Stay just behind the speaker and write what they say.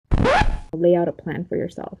lay out a plan for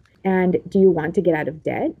yourself. And do you want to get out of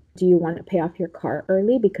debt? Do you want to pay off your car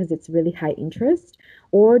early because it's really high interest?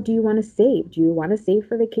 Or do you want to save? Do you want to save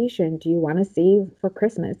for vacation? Do you want to save for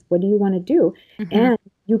Christmas? What do you want to do? And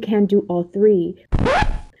you can do all three.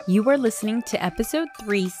 You are listening to episode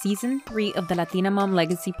 3, season 3 of the Latina Mom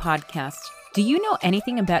Legacy podcast. Do you know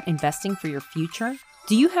anything about investing for your future?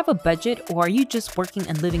 Do you have a budget, or are you just working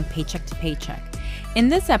and living paycheck to paycheck? In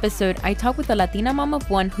this episode, I talk with a Latina mom of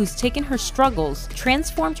one who's taken her struggles,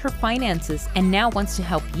 transformed her finances, and now wants to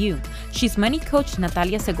help you. She's money coach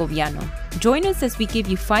Natalia Segoviano. Join us as we give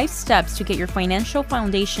you 5 steps to get your financial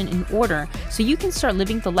foundation in order so you can start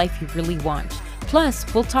living the life you really want.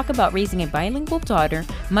 Plus, we'll talk about raising a bilingual daughter,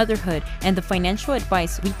 motherhood, and the financial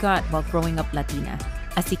advice we got while growing up Latina.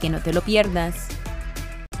 Así que no te lo pierdas.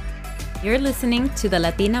 You're listening to the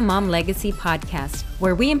Latina Mom Legacy podcast,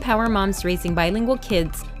 where we empower moms raising bilingual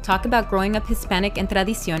kids, talk about growing up Hispanic and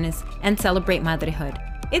tradiciones, and celebrate motherhood.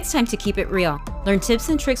 It's time to keep it real. Learn tips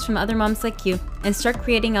and tricks from other moms like you, and start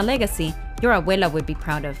creating a legacy your abuela would be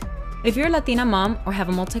proud of. If you're a Latina mom or have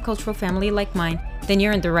a multicultural family like mine, then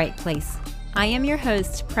you're in the right place. I am your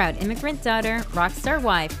host, proud immigrant daughter, rockstar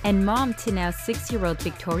wife, and mom to now 6-year-old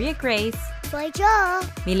Victoria Grace. Soy yo.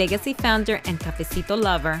 Mi legacy founder and cafecito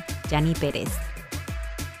lover, Jani Perez.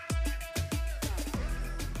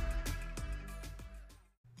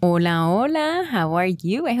 Hola, hola. How are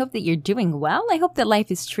you? I hope that you're doing well. I hope that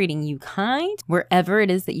life is treating you kind, wherever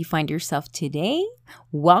it is that you find yourself today.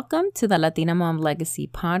 Welcome to the Latina Mom Legacy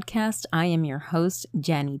podcast. I am your host,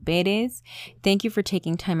 Jani Perez. Thank you for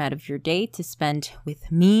taking time out of your day to spend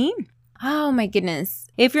with me. Oh my goodness.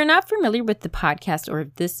 If you're not familiar with the podcast, or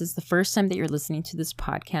if this is the first time that you're listening to this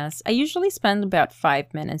podcast, I usually spend about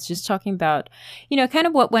 5 minutes just talking about, kind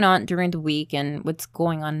of what went on during the week and what's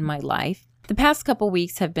going on in my life. The past couple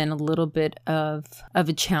weeks have been a little bit of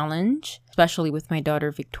a challenge, especially with my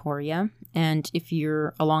daughter, Victoria. And if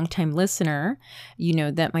you're a longtime listener, you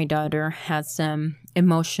know that my daughter has some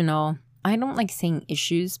emotional, I don't like saying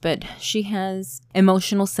issues, but she has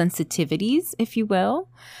emotional sensitivities, if you will.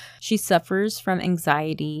 She suffers from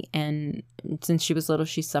anxiety, and since she was little,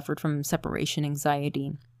 she suffered from separation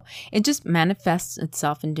anxiety. It just manifests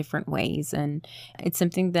itself in different ways, and it's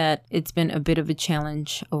something that it's been a bit of a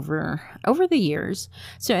challenge over the years.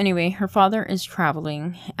 So anyway, her father is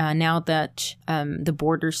traveling now that the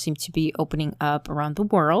borders seem to be opening up around the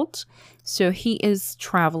world. So he is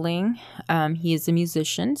traveling. He is a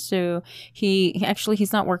musician, so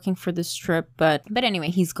he's not working for this trip, but anyway,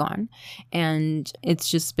 he's gone, and it's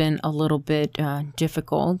just been a little bit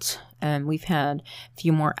difficult. We've had a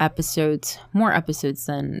few more episodes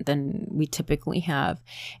than we typically have.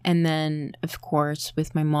 And then, of course,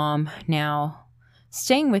 with my mom now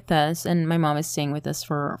staying with us, and my mom is staying with us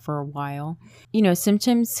for a while.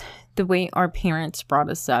 Sometimes the way our parents brought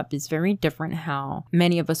us up is very different how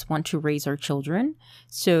many of us want to raise our children.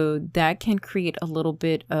 So that can create a little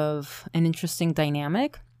bit of an interesting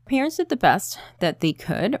dynamic. Parents did the best that they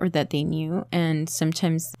could or that they knew, and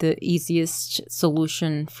sometimes the easiest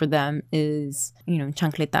solution for them is,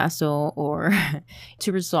 chancletazo, or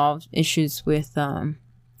to resolve issues with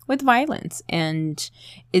violence. And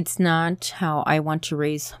it's not how I want to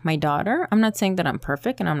raise my daughter. I'm not saying that I'm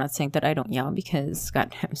perfect, and I'm not saying that I don't yell, because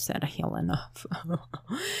God knows that I yell enough.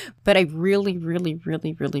 But I really, really,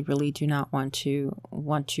 really, really, really do not want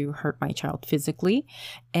to hurt my child physically.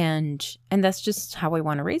 And that's just how I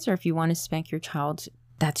want to raise her. If you want to spank your child,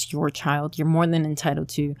 that's your child. You're more than entitled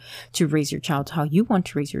to raise your child how you want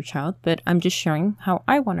to raise your child. But I'm just sharing how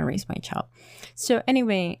I want to raise my child. So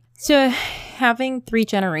anyway, having 3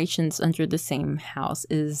 generations under the same house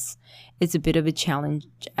is a bit of a challenge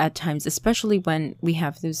at times, especially when we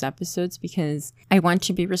have those episodes, because I want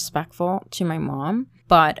to be respectful to my mom,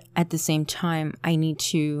 but at the same time, I need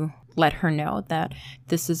to let her know that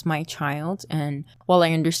this is my child. And while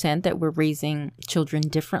I understand that we're raising children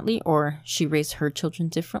differently, or she raised her children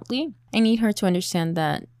differently, I need her to understand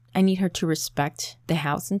that I need her to respect the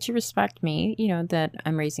house and to respect me, that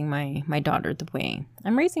I'm raising my daughter the way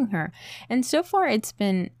I'm raising her. And so far it's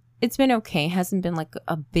been okay. It hasn't been like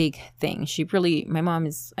a big thing. My mom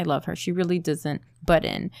is, I love her. She really doesn't butt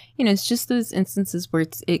in. It's just those instances where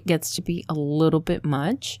it gets to be a little bit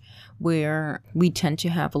much, where we tend to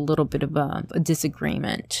have a little bit of a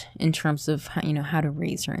disagreement in terms of how to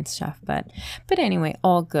raise her and stuff. But anyway,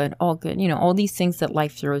 all good. All these things that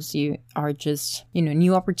life throws you are just,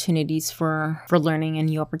 new opportunities for learning and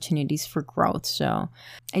new opportunities for growth. So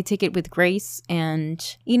I take it with grace, and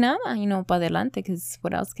nada, pa adelante, because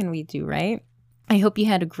what else can we do, right? I hope you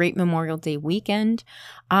had a great Memorial Day weekend.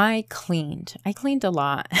 I cleaned. I cleaned a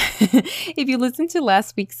lot. If you listened to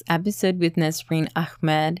last week's episode with Nasreen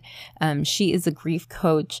Ahmed, she is a grief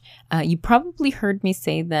coach. You probably heard me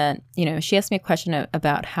say that, she asked me a question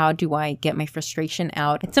about how do I get my frustration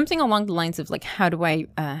out. It's something along the lines of like, how do I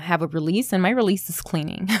have a release? And my release is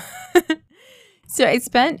cleaning. So I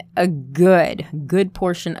spent a good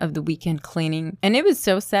portion of the weekend cleaning, and it was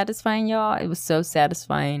so satisfying, y'all. It was so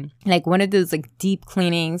satisfying. Like one of those like deep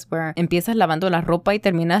cleanings where empiezas lavando la ropa y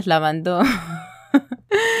terminas lavando.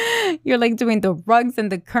 You're like doing the rugs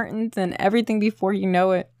and the curtains and everything before you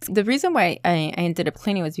know it. The reason why I ended up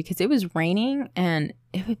cleaning was because it was raining and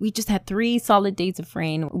we just had 3 solid days of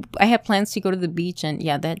rain. I had plans to go to the beach and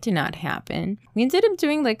yeah, that did not happen. We ended up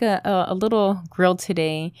doing like a little grill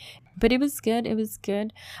today. But it was good. It was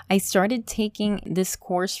good. I started taking this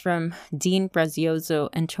course from Dean Grazioso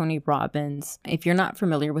and Tony Robbins. If you're not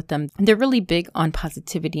familiar with them, they're really big on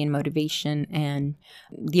positivity and motivation and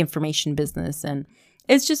the information business. And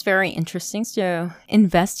it's just very interesting. So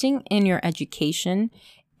investing in your education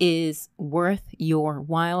is worth your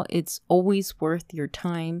while. It's always worth your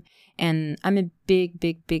time. And I'm a big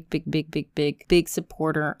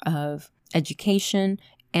supporter of education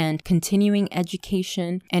and continuing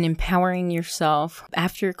education and empowering yourself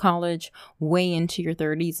after college, way into your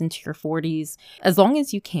 30s, into your 40s, as long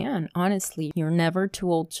as you can. Honestly, you're never too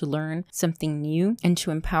old to learn something new and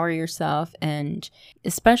to empower yourself. And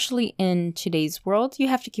especially in today's world, you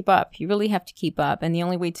have to keep up. You really have to keep up. And the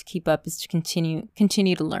only way to keep up is to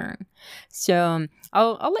continue to learn. So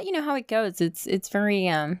I'll let you know how it goes. It's very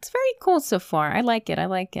cool so far. I like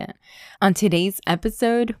it. On today's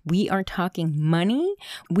episode, we are talking money.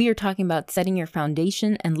 We are talking about setting your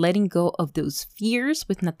foundation and letting go of those fears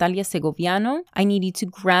with Natalia Segoviano. I need you to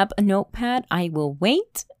grab a notepad. I will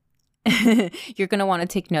wait. You're going to want to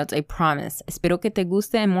take notes, I promise. Espero que te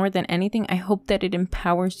guste, and more than anything, I hope that it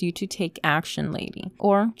empowers you to take action, lady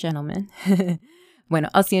or gentleman. Bueno,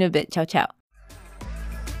 I'll see you in a bit. Ciao, ciao.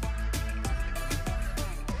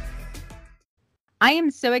 I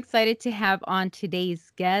am so excited to have on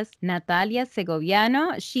today's guest, Natalia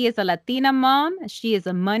Segoviano. She is a Latina mom. She is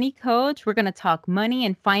a money coach. We're going to talk money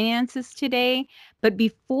and finances today. But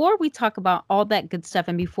before we talk about all that good stuff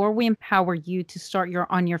and before we empower you to start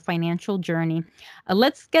on your financial journey,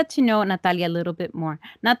 let's get to know Natalia a little bit more.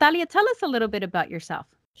 Natalia, tell us a little bit about yourself.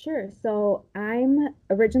 Sure. So I'm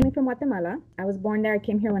originally from Guatemala. I was born there. I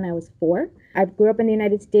came here when I was 4. I grew up in the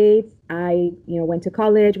United States. I, went to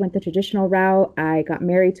college, went the traditional route. I got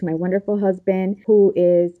married to my wonderful husband, who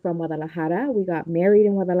is from Guadalajara. We got married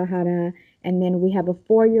in Guadalajara. And then we have a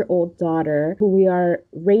 4-year-old daughter who we are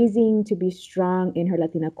raising to be strong in her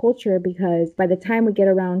Latina culture, because by the time we get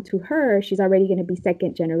around to her, she's already going to be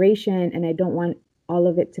second generation. And I don't want all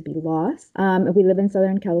of it to be lost. We live in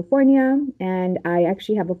Southern California, and I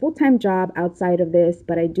actually have a full-time job outside of this,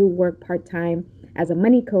 but I do work part-time as a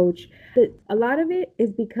money coach. But a lot of it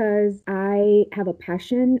is because I have a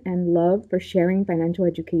passion and love for sharing financial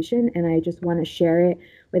education, and I just want to share it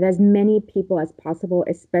with as many people as possible,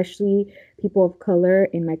 especially people of color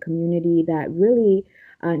in my community that really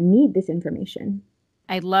need this information.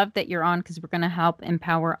 I love that you're on, because we're going to help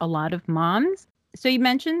empower a lot of moms. So you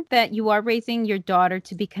mentioned that you are raising your daughter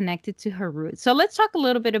to be connected to her roots. So let's talk a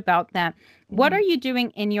little bit about that. What are you doing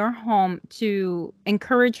in your home to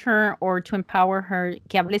encourage her or to empower her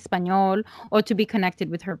que hable español or to be connected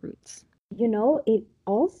with her roots? It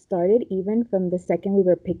all started even from the second we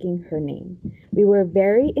were picking her name. We were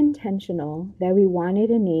very intentional that we wanted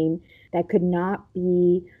a name that could not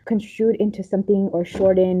be construed into something or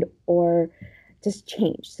shortened or just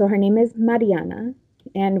changed. So her name is Mariana.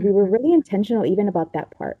 And we were really intentional even about that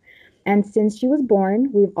part. And since she was born,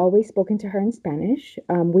 we've always spoken to her in Spanish.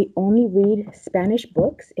 We only read Spanish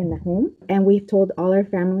books in the home. And we've told all our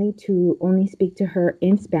family to only speak to her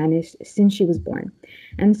in Spanish since she was born.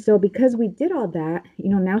 And so because we did all that,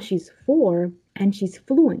 now she's 4 and she's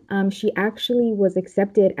fluent. She actually was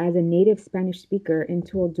accepted as a native Spanish speaker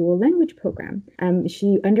into a dual language program.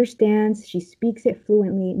 She understands, she speaks it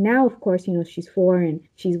fluently. Now, of course, she's 4 and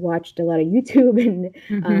she's watched a lot of YouTube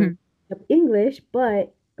and English,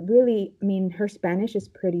 but really, her Spanish is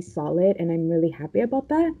pretty solid, and I'm really happy about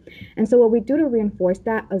that. And so what we do to reinforce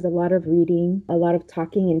that is a lot of reading, a lot of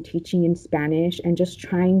talking and teaching in Spanish, and just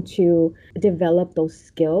trying to develop those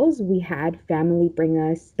skills. We had family bring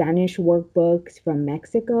us Spanish workbooks from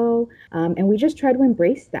Mexico, and we just try to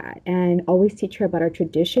embrace that and always teach her about our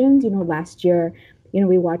traditions. Last year,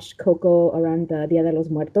 we watched Coco around the Dia de los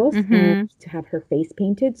Muertos and to have her face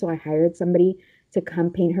painted. So I hired somebody to come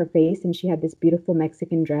paint her face, and she had this beautiful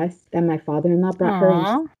Mexican dress that my father-in-law brought her.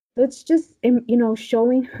 And So it's just,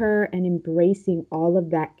 showing her and embracing all of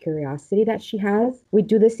that curiosity that she has. We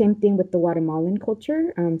do the same thing with the Guatemalan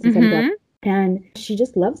culture, since I'm Guatemala. Mm-hmm. And she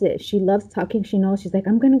just loves it. She loves talking. She knows she's like,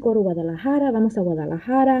 I'm going to go to Guadalajara. Vamos a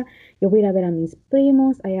Guadalajara. Yo voy a ir a ver a mis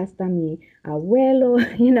primos. Allá está mi abuelo,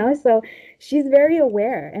 So she's very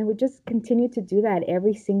aware. And we just continue to do that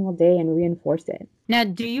every single day and reinforce it. Now,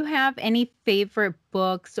 do you have any favorite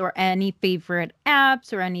books or any favorite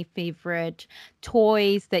apps or any favorite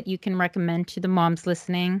toys that you can recommend to the moms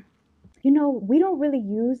listening? We don't really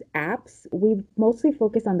use apps. We mostly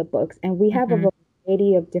focus on the books, and we have a Hmm.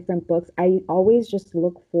 variety of different books. I always just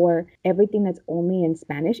look for everything that's only in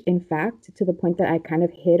Spanish. In fact, to the point that I kind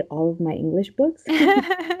of hid all of my English books.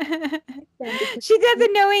 Yeah, because She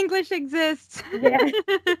doesn't know English exists. yeah,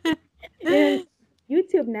 you know,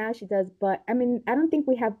 YouTube now she does, but I mean, I don't think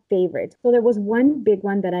we have favorites. So there was one big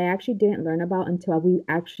one that I actually didn't learn about until we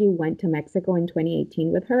actually went to Mexico in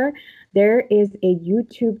 2018 with her. There is a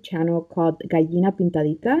YouTube channel called Gallina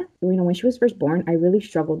Pintadita. When she was first born, I really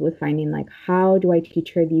struggled with finding like how do I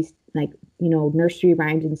teach her these like, nursery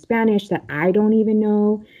rhymes in Spanish that I don't even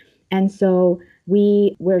know. And so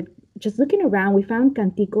we were just looking around, we found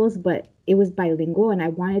canticos, but it was bilingual and I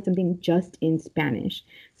wanted something just in Spanish.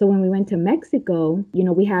 So when we went to Mexico,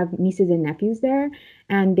 we have nieces and nephews there,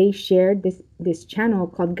 and they shared this channel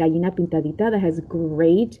called Gallina Pintadita that has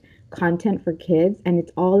great content for kids, and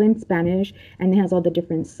it's all in Spanish, and it has all the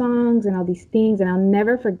different songs and all these things. And I'll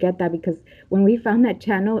never forget that because when we found that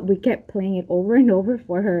channel, we kept playing it over and over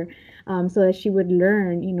for her, so that she would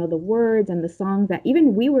learn, the words and the songs that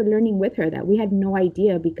even we were learning with her that we had no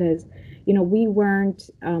idea because we weren't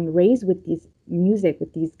raised with these music,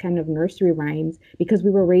 with these kind of nursery rhymes because we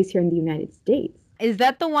were raised here in the United States. Is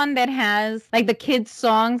that the one that has like the kids'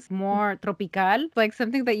 songs more tropical, like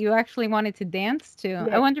something that you actually wanted to dance to? I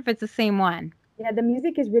Yeah, wonder if it's the same one. yeah, the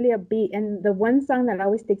music is really upbeat, and the one song that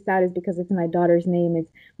always sticks out is because it's my daughter's name.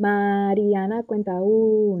 It's Mariana Cuenta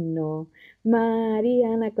Uno,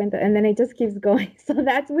 Mariana Cuenta, and then it just keeps going. So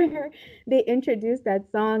that's where they introduced that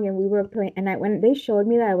song, and we were playing. And when they showed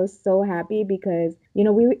me that, I was so happy because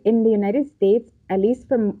we in the United States, at least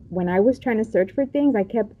from when I was trying to search for things, I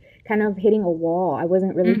kept kind of hitting a wall. I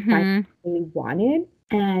wasn't really finding Mm-hmm. what I really wanted.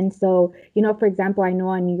 And so, for example, I know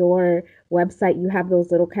on your website you have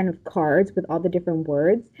those little kind of cards with all the different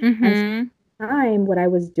words. And so Mm-hmm. time what I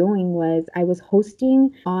was doing was I was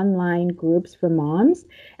hosting online groups for moms.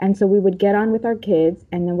 And so we would get on with our kids,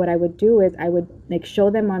 and then what I would do is I would like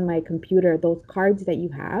show them on my computer those cards that you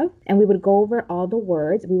have, and we would go over all the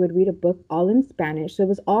words. We would read a book all in Spanish. So it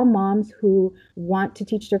was all moms who want to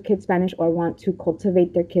teach their kids Spanish or want to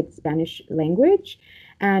cultivate their kids Spanish language.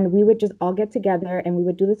 And we would just all get together and we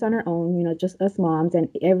would do this on our own, just us moms. And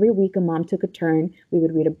every week a mom took a turn. We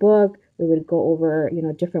would read a book, we would go over,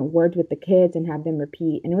 different words with the kids and have them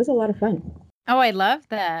repeat. And it was a lot of fun. Oh, I love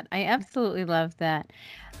that. I absolutely love that.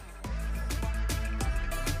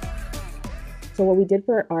 So what we did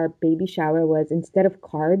for our baby shower was instead of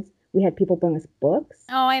cards, we had people bring us books.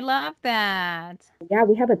 Oh, I love that. Yeah,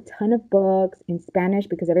 we have a ton of books in Spanish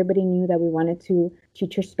because everybody knew that we wanted to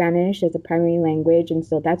teach her Spanish as a primary language. And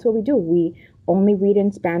so that's what we do. We only read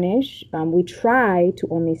in Spanish. We try to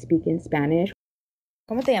only speak in Spanish.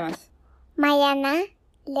 ¿Cómo te llamas? Mariana,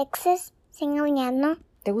 Lexus, Singañano.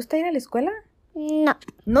 ¿Te gusta ir a la escuela? No.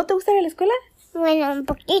 ¿No te gusta ir a la escuela? Bueno, un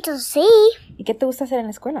poquito sí. ¿Y qué te gusta hacer en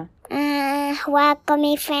la escuela? Jugar con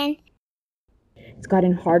mi friend. It's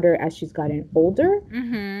gotten harder as she's gotten older.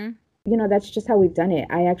 Mm-hmm. That's just how we've done it.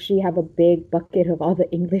 I actually have a big bucket of all the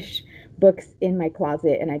English books in my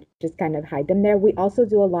closet and I just kind of hide them there. We also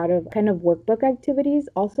do a lot of kind of workbook activities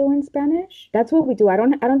also in Spanish. That's what we do. I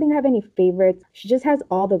don't think I have any favorites. She just has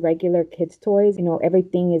all the regular kids toys.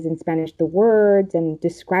 Everything is in Spanish, the words and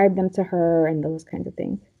describe them to her and those kinds of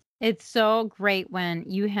things. It's so great when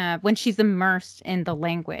she's immersed in the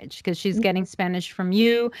language because she's getting Spanish from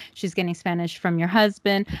you, she's getting Spanish from your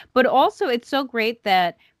husband. But also, it's so great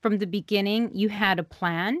that from the beginning you had a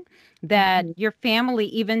plan that your family,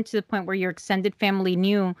 even to the point where your extended family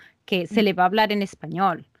knew que se le va a hablar en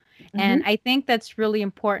español. And I think that's really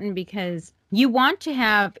important because you want to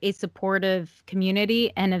have a supportive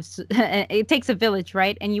community and it takes a village,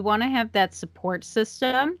 right? And you want to have that support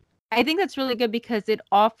system. I think that's really good because it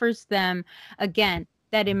offers them, again,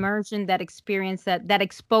 that immersion, that experience, that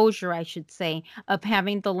exposure, I should say, of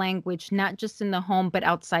having the language, not just in the home, but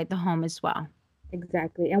outside the home as well.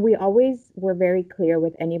 Exactly. And we always were very clear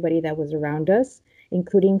with anybody that was around us.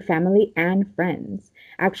 including family and friends.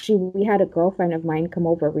 Actually, we had a girlfriend of mine come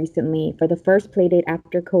over recently for the first play date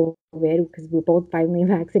after COVID because we're both finally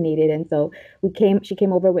vaccinated. And so she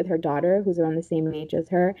came over with her daughter, who's around the same age as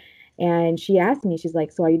her. And she asked me, she's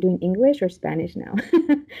like, so are you doing English or Spanish now?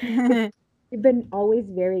 We've been always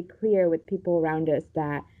very clear with people around us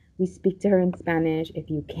that we speak to her in Spanish. If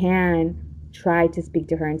you can, try to speak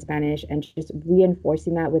to her in Spanish and just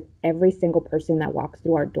reinforcing that with every single person that walks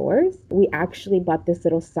through our doors. We actually bought this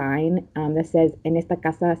little sign that says, En esta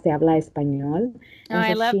casa se habla español. Oh, And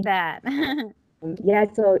I so love that. yeah,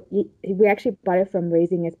 so we actually bought it from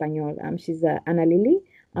Raising Espanol. She's Ana Lily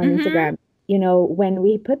on Instagram. You know, when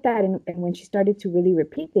we put that in, and when she started to really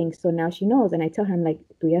repeat things, so now she knows. And I tell her, I'm like,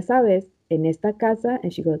 tú ya sabes, en esta casa,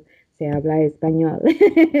 and she goes, se habla español.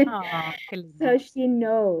 Oh, qué lindo. So she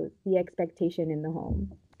knows the expectation in the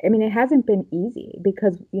home. I mean, it hasn't been easy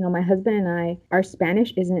because, you know, my husband and I, our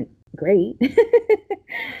Spanish isn't great,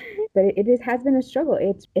 but has been a struggle.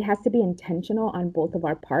 It has to be intentional on both of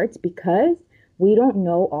our parts because we don't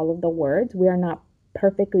know all of the words. We are not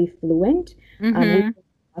perfectly fluent. We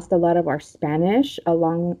lost a lot of our Spanish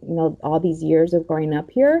along, you know, all these years of growing up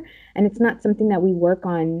here, and it's not something that we work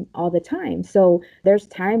on all the time. So there's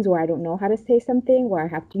times where I don't know how to say something, where I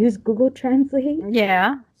have to use Google Translate.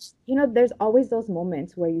 Yeah. You know, there's always those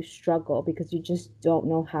moments where you struggle because you just don't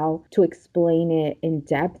know how to explain it in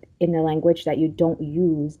depth in a language that you don't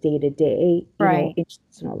use day to day, you know, in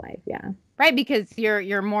personal life. Yeah. Right, because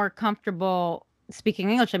you're more comfortable speaking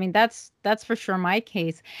English. I mean, that's for sure my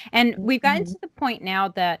case. And we've gotten to the point now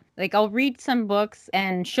that like I'll read some books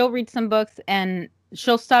and she'll read some books and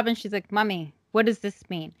she'll stop and she's like, "Mommy, what does this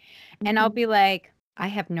mean?" And I'll be like, "I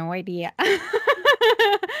have no idea."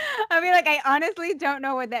 I'll be like, "I honestly don't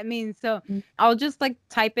know what that means." So I'll just like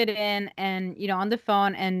type it in and, you know, on the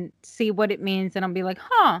phone and see what it means. And I'll be like,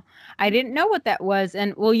 "Huh, I didn't know what that was."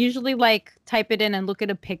 And we'll usually like type it in and look at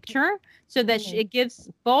a picture so that it gives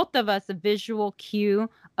both of us a visual cue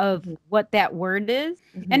of what that word is.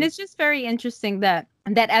 And it's just very interesting that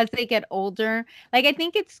as they get older, like I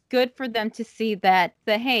think it's good for them to see that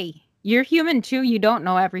hey, you're human too. You don't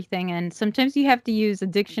know everything. And sometimes you have to use a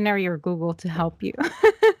dictionary or Google to help you.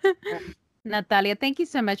 Natalia, thank you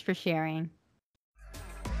so much for sharing.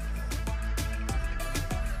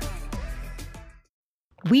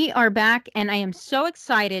 We are back, and I am so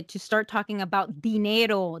excited to start talking about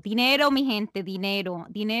dinero. Dinero, mi gente, dinero.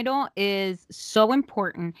 Dinero is so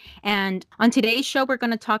important. And on today's show, we're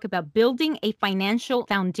going to talk about building a financial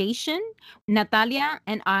foundation. Natalia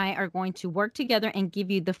and I are going to work together and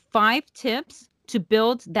give you the 5 tips to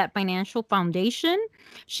build that financial foundation.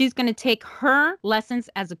 She's going to take her lessons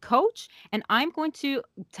as a coach, and I'm going to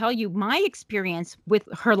tell you my experience with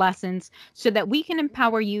her lessons so that we can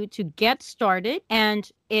empower you to get started.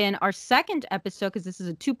 And in our second episode, because this is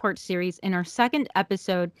a 2-part series, in our second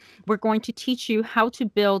episode, we're going to teach you how to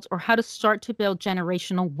build or how to start to build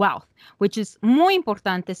generational wealth, which is muy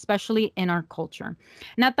importante, especially in our culture.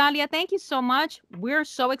 Natalia, thank you so much. We're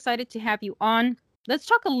so excited to have you on. Let's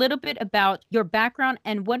talk a little bit about your background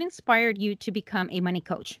and what inspired you to become a money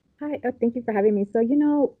coach. Hi, thank you for having me. So, you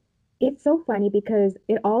know, it's so funny because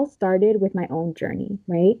it all started with my own journey,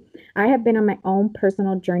 right? I have been on my own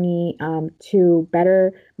personal journey to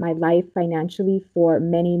better my life financially for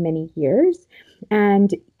many, many years.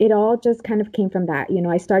 And it all just kind of came from that. You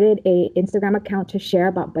know, I started a Instagram account to share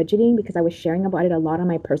about budgeting because I was sharing about it a lot on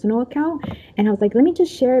my personal account. And I was like, let me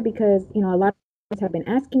just share because, you know, a lot of have been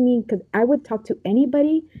asking me because I would talk to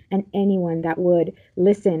anybody and anyone that would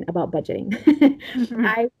listen about budgeting.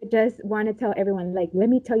 I just want to tell everyone, like, let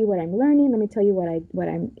me tell you what I'm learning, let me tell you what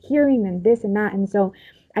I'm hearing and this and that. And so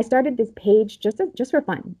I started this page just for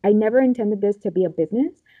fun. I never intended this to be a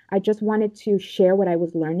business. I just wanted to share what I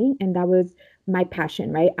was learning, and that was my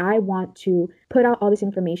passion, right? I want to put out all this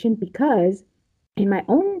information because in my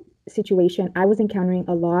own situation, I was encountering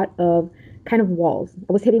a lot of kind of walls.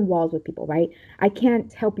 I was hitting walls with people, right? I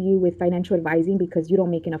can't help you with financial advising because you don't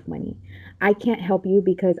make enough money. I can't help you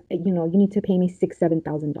because, you know, you need to pay me $6,000,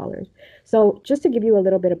 $7,000. So just to give you a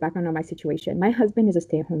little bit of background on my situation, my husband is a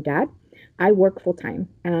stay-at-home dad. I work full time.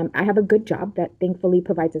 I have a good job that thankfully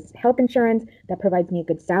provides us health insurance, that provides me a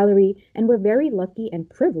good salary. And we're very lucky and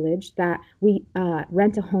privileged that we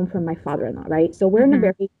rent a home from my father-in-law, right? So we're in a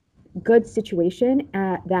very good situation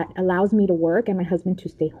that allows me to work and my husband to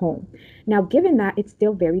stay home. Now, given that, it's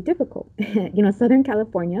still very difficult. You know, Southern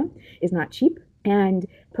California is not cheap, and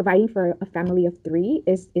providing for a family of 3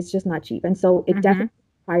 is just not cheap. And so it definitely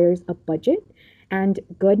requires a budget and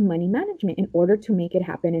good money management in order to make it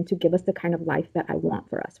happen and to give us the kind of life that I want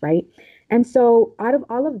for us, right? And so out of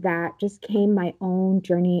all of that just came my own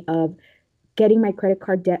journey of getting my credit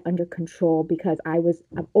card debt under control because I was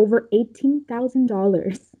over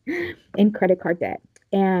 $18,000 in credit card debt.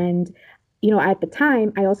 And, at the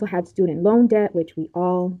time, I also had student loan debt, which we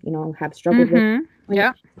all, have struggled with. Mm-hmm.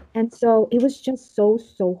 Yeah. And so it was just so,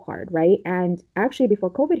 so hard, right? And actually, before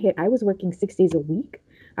COVID hit, I was working 6 days a week.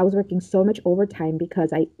 I was working so much overtime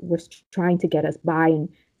because I was trying to get us by and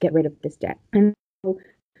get rid of this debt. And so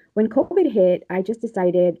when COVID hit, I just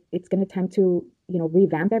decided it's going to time to,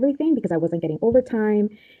 revamp everything because I wasn't getting overtime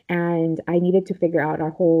and I needed to figure out our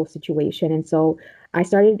whole situation. And so I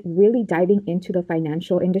started really diving into the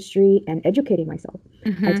financial industry and educating myself. I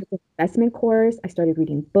Mm-hmm. took an investment course. I started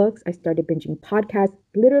reading books. I started binging podcasts.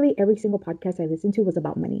 Literally every single podcast I listened to was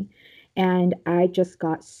about money. And I just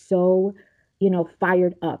got so,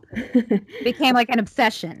 fired up. Became like an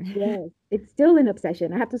obsession. Yes, it's still an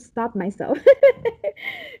obsession. I have to stop myself.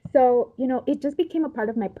 So, it just became a part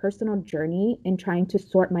of my personal journey in trying to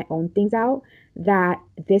sort my own things out that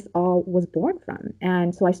this all was born from.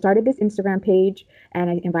 And so I started this Instagram page and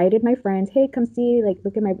I invited my friends, hey, come see, like,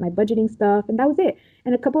 look at my budgeting stuff. And that was it.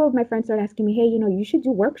 And a couple of my friends started asking me, hey, you should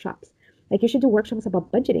do workshops. Like, you should do workshops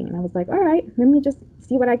about budgeting. And I was like, all right, let me just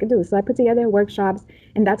see what I could do. So I put together workshops,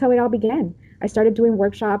 and that's how it all began. I started doing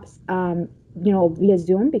workshops, via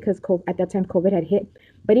Zoom because at that time COVID had hit.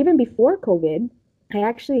 But even before COVID, I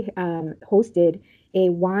actually hosted a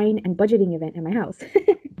wine and budgeting event in my house.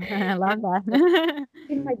 I love that.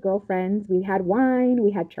 My girlfriends, we had wine,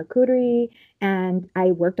 we had charcuterie, and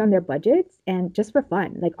I worked on their budgets and just for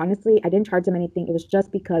fun. Like, honestly, I didn't charge them anything. It was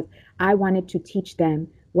just because I wanted to teach them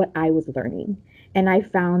what I was learning. And I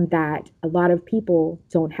found that a lot of people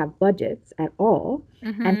don't have budgets at all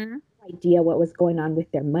and Mm-hmm. no idea what was going on with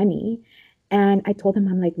their money. And I told them,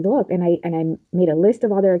 I'm like, look, and I made a list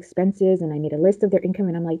of all their expenses and I made a list of their income.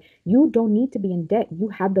 And I'm like, you don't need to be in debt. You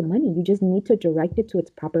have the money. You just need to direct it to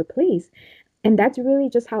its proper place. And that's really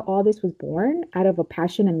just how all this was born, out of a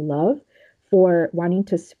passion and love for wanting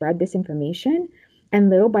to spread this information. And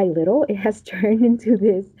little by little, it has turned into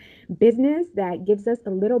this business that gives us a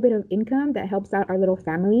little bit of income that helps out our little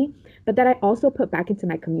family, but that I also put back into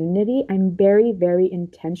my community. I'm very, very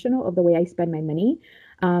intentional of the way I spend my money.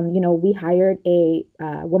 We hired a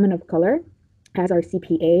woman of color as our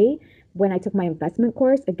CPA. When I took my investment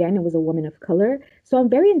course, again, it was a woman of color. So I'm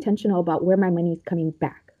very intentional about where my money is coming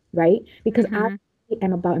back, right? Because I Mm-hmm.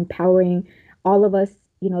 am about empowering all of us,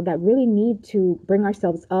 that really need to bring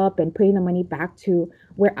ourselves up and putting the money back to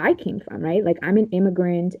where I came from, right? Like, I'm an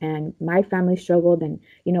immigrant and my family struggled, and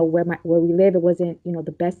where we live, it wasn't,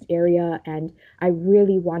 the best area, and I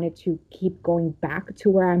really wanted to keep going back to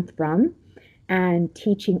where I'm from and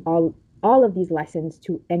teaching all of these lessons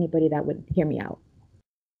to anybody that would hear me out.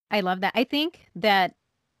 I love that. I think that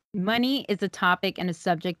money is a topic and a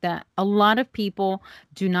subject that a lot of people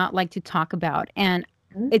do not like to talk about. And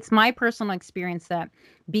Mhm. it's my personal experience that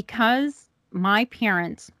because my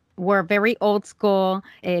parents were very old school,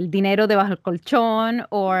 el dinero debajo el colchón,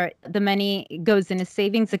 or the money goes in a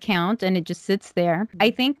savings account and it just sits there.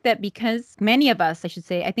 I think that because many of us, I should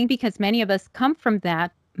say, I think because many of us come from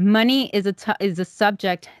that, money is a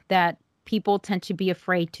subject that people tend to be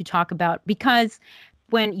afraid to talk about because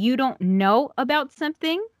when you don't know about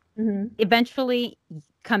something, Mhm. eventually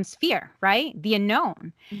comes fear, right? The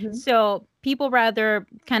unknown. Mhm. So people rather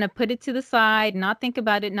kind of put it to the side, not think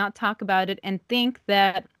about it, not talk about it, and think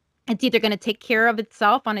that it's either going to take care of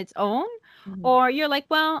itself on its own, Mhm. or you're like,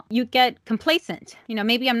 well, you get complacent.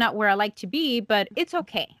 Maybe I'm not where I like to be, but it's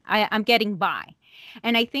okay. I'm getting by.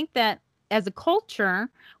 And I think that as a culture,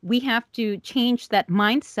 we have to change that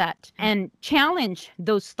mindset and challenge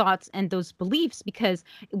those thoughts and those beliefs, because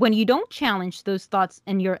when you don't challenge those thoughts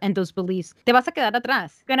and those beliefs, te vas a quedar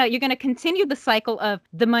atrás. You're gonna continue the cycle of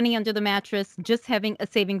the money under the mattress, just having a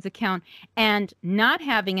savings account and not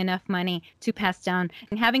having enough money to pass down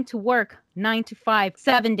and having to work 9 to 5,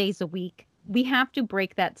 7 days a week. We have to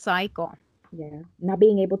break that cycle. Yeah. Not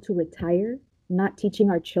being able to retire, not teaching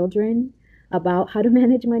our children about how to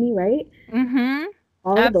manage money, right? Mm-hmm.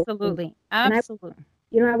 All of those things. Absolutely. And Absolutely.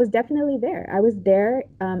 I was definitely there. I was there.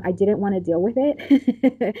 I didn't want to deal with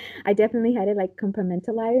it. I definitely had it like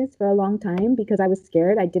compartmentalized for a long time because I was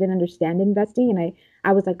scared. I didn't understand investing, and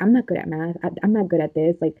I was like, I'm not good at math. I'm not good at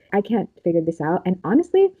this. Like, I can't figure this out. And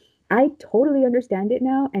honestly, I totally understand it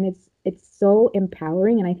now, and it's so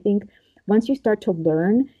empowering. And I think once you start to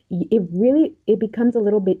learn, it becomes a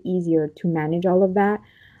little bit easier to manage all of that.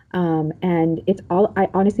 And I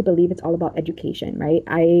honestly believe it's all about education, right?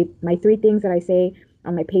 My three things that I say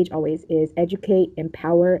on my page always is educate,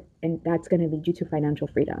 empower, and that's going to lead you to financial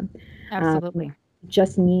freedom. Absolutely. You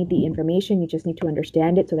just need the information, you just need to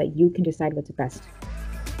understand it so that you can decide what's best.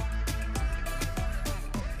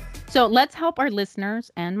 So let's help our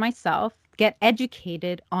listeners and myself get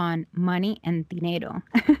educated on money and dinero.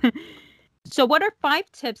 So, what are 5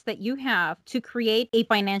 tips that you have to create a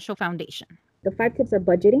financial foundation? The 5 tips are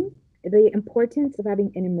budgeting, the importance of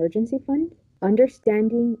having an emergency fund,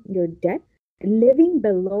 understanding your debt, living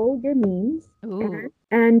below your means, Ooh.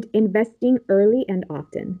 and investing early and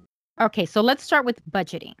often. Okay, so let's start with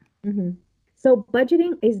budgeting. Mhm. So,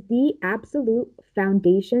 budgeting is the absolute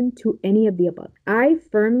foundation to any of the above. I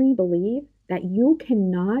firmly believe that you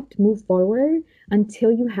cannot move forward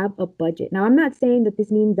until you have a budget. Now, I'm not saying that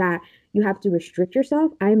this means that you have to restrict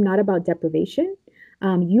yourself. I am not about deprivation.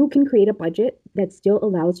 You can create a budget that still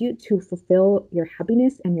allows you to fulfill your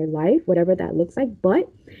happiness and your life, whatever that looks like. But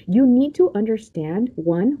you need to understand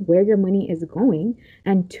one, where your money is going,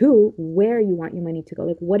 and two, where you want your money to go.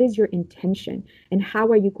 Like, what is your intention and how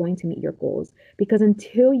are you going to meet your goals? Because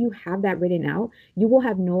until you have that written out, you will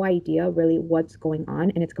have no idea really what's going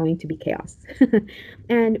on and it's going to be chaos.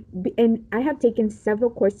 and I have taken several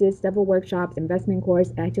courses, several workshops, investment course,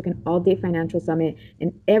 and I took an all-day financial summit.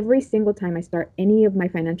 And every single time I start any of my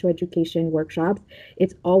financial education workshops,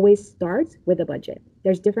 it always starts with a budget.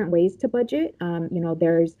 There's different ways to budget.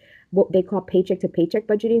 There's what they call paycheck to paycheck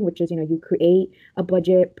budgeting, which is, you create a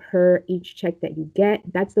budget per each check that you get.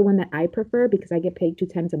 That's the one that I prefer because I get paid 2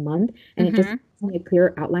 times a month and it just gives me a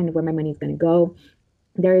clear outline of where my money is going to go.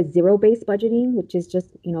 There is zero-based budgeting, which is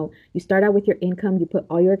just, you start out with your income, you put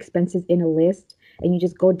all your expenses in a list, and you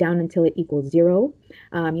just go down until it equals zero.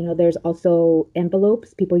 There's also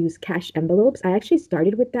envelopes. People use cash envelopes. I actually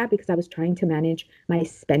started with that because I was trying to manage my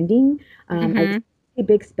spending. I was a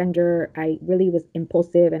big spender. I really was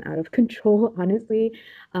impulsive and out of control, honestly.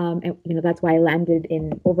 And that's why I landed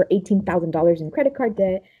in over $18,000 in credit card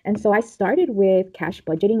debt. And so I started with cash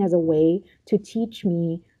budgeting as a way to teach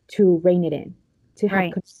me to rein it in, to have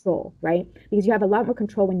Right. control, right? Because you have a lot more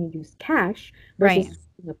control when you use cash versus Right.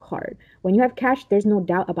 a card. When you have cash, there's no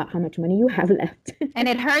doubt about how much money you have left. And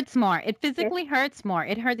it hurts more. It Yes. physically hurts more.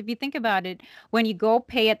 It hurts if you think about it. When you go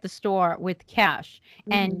pay at the store with cash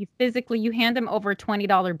and Mhm. you hand them over a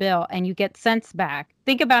 $20 bill and you get cents back.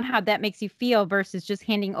 Think about how that makes you feel versus just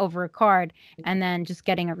handing over a card and then just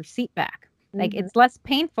getting a receipt back. Like Mhm. it's less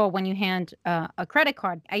painful when you hand a credit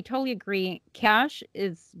card. I totally agree. Cash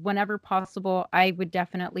is whenever possible. I would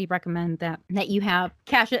definitely recommend that you have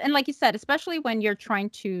cash. And like you said, especially when you're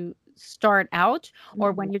trying to start out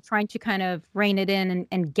or when Mhm. you're trying to kind of rein it in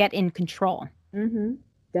and get in control. Mhm.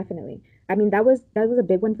 Definitely. I mean, that was a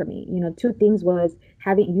big one for me. Two things was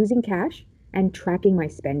having using cash and tracking my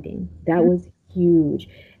spending. That was huge.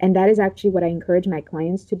 And that is actually what I encourage my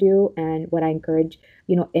clients to do and what I encourage,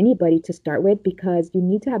 anybody to start with because you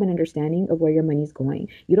need to have an understanding of where your money's going.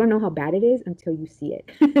 You don't know how bad it is until you see it.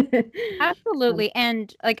 Um, Absolutely.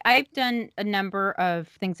 And like I've done a number of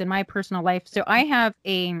things in my personal life. So I have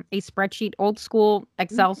a spreadsheet, old school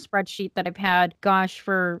Excel mhm, spreadsheet that I've had, gosh,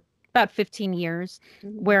 for about 15 years,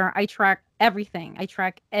 mhm, where I track everything. I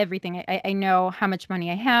track everything. I know how much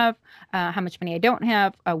money I have, how much money I don't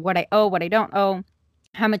have, what I owe, what I don't owe,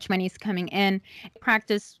 how much money is coming in.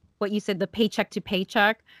 Practice what you said, the paycheck to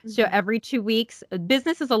paycheck. So mhm, every 2 weeks,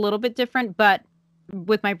 business is a little bit different, but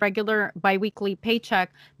with my regular biweekly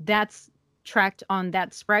paycheck, that's tracked on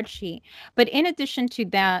that spreadsheet. But in addition to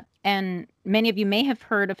that, and many of you may have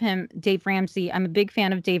heard of him, Dave Ramsey. I'm a big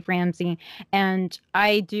fan of Dave Ramsey, and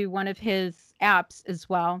I do one of his apps as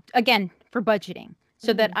well, again, for budgeting,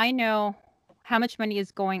 so that mhm, I know how much money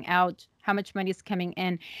is going out, how much money is coming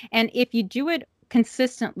in. And if you do it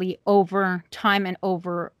consistently over time and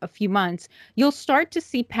over a few months, you'll start to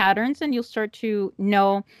see patterns and you'll start to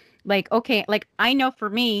know, like, okay, like I know for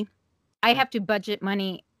me, I have to budget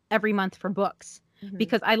money every month for books mhm,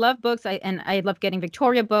 because I love books and I love getting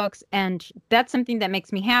Victoria books and that's something that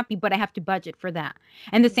makes me happy, but I have to budget for that.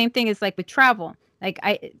 And the mhm, same thing is like with travel. Like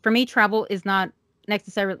for me, travel is not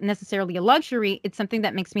necessarily a luxury. It's something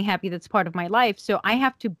that makes me happy. That's part of my life. So I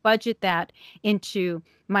have to budget that into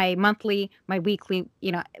my monthly, my weekly,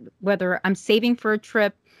 whether I'm saving for a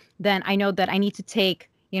trip, then I know that I need to take,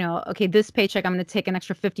 okay, this paycheck, I'm going to take an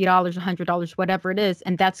extra $50, $100, whatever it is,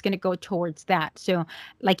 and that's going to go towards that. So,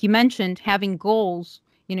 like you mentioned, having goals,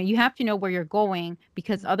 you have to know where you're going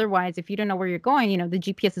because mhm. otherwise, if you don't know where you're going, the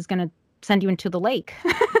GPS is going to send you into the lake.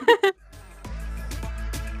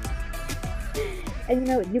 And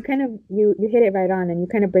you kind of you hit it right on and you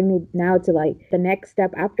kind of bring me now to like the next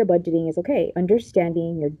step after budgeting is okay,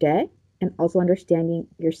 understanding your debt and also understanding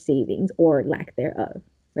your savings or lack thereof,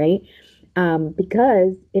 right?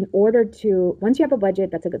 Because in order to once you have a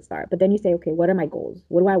budget, that's a good start. But then you say, okay, what are my goals?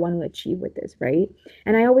 What do I want to achieve with this, right?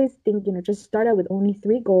 And I always think, just start out with only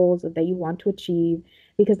 3 goals that you want to achieve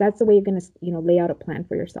because that's the way you're going to, lay out a plan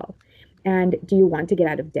for yourself. And do you want to get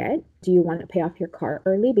out of debt? Do you want to pay off your car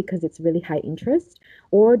early because it's really high interest?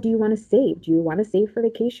 Or do you want to save? Do you want to save for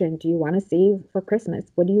vacation? Do you want to save for Christmas?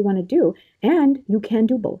 What do you want to do? And you can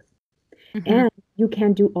do both. Mm-hmm. And you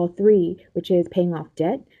can do all three, which is paying off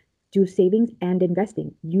debt, do savings, and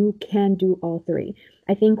investing. You can do all three.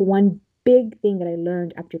 I think one big thing that I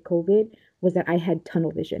learned after COVID was that I had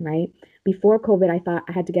tunnel vision, right? Before COVID, I thought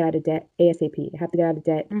I had to get out of debt ASAP. I have to get out of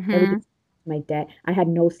debt. Mm-hmm. Everything's my debt. I had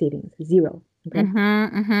no savings, zero. Okay.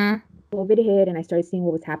 Mm-hmm. Mm-hmm. COVID hit and I started seeing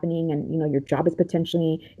what was happening and your job is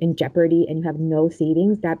potentially in jeopardy and you have no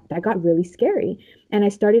savings, that got really scary. And I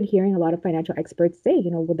started hearing a lot of financial experts say,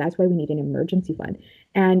 well, that's why we need an emergency fund.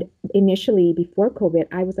 And initially before COVID,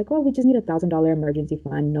 I was like, oh, we just need $1,000 emergency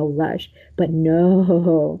fund, no rush. But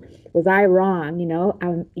no, was I wrong?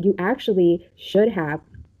 You actually should have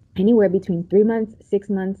anywhere between 3 months, 6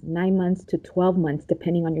 months, 9 months to 12 months,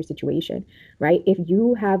 depending on your situation, right? If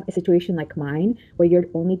you have a situation like mine where you're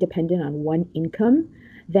only dependent on one income,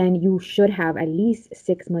 then you should have at least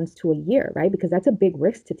 6 months to a year, right? Because that's a big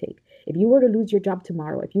risk to take. If you were to lose your job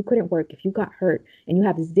tomorrow, if you couldn't work, if you got hurt and you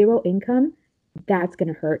have zero income, that's going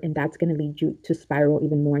to hurt and that's going to lead you to spiral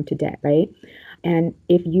even more into debt, right? And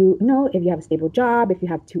if you have a stable job, if you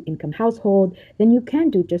have two income household, then you can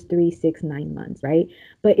do just 3, 6, 9 months, right?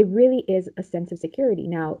 But it really is a sense of security.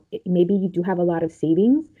 Now, maybe you do have a lot of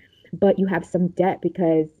savings, but you have some debt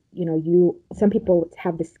because, some people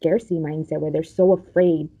have the scarcity mindset where they're so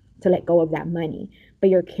afraid to let go of that money, but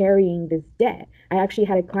you're carrying this debt. I actually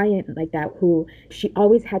had a client like that who she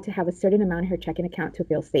always had to have a certain amount in her checking account to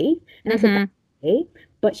feel safe. And I said, Mm-hmm. that's okay,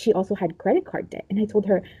 but she also had credit card debt. And I told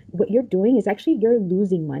her, what you're doing is actually you're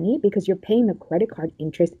losing money because you're paying the credit card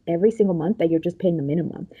interest every single month that you're just paying the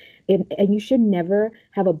minimum. And you should never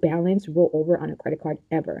have a balance roll over on a credit card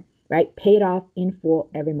ever, right? Pay it off in full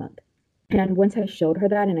every month. And once I showed her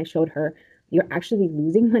that and I showed her you're actually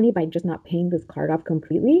losing money by just not paying this card off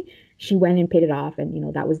completely, she went and paid it off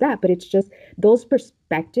and that was that. But it's just those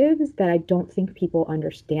perspectives that I don't think people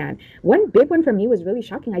understand. One big one for me was really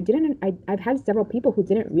shocking. I've had several people who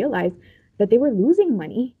didn't realize that they were losing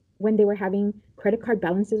money when they were having credit card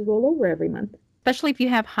balances roll over every month. Especially if you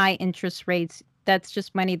have high interest rates, that's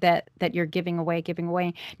just money that you're giving away.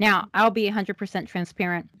 Now, I'll be 100%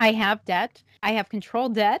 transparent. I have debt. I have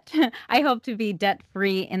controlled debt. I hope to be debt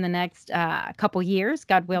free in the next couple years,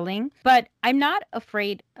 God willing. But I'm not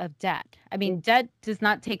afraid of debt. I mean, debt does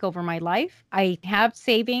not take over my life. I have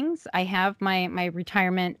savings. I have my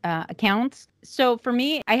retirement accounts. So for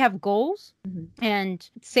me, I have goals Mm-hmm. and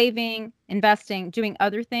saving, investing, doing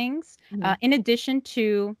other things Mm-hmm. in addition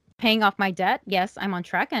to paying off my debt. Yes, I'm on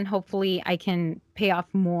track and hopefully I can pay off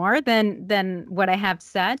more than what I have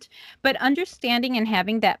set. But understanding and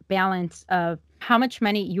having that balance of how much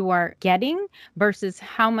money you are getting versus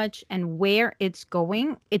how much and where it's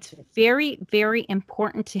going, it's very, very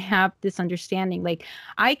important to have this understanding. Like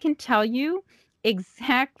I can tell you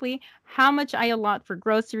exactly how much I allot for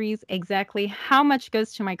groceries, exactly how much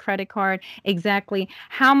goes to my credit card, exactly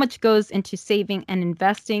how much goes into saving and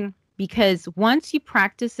investing, because once you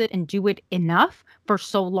practice it and do it enough for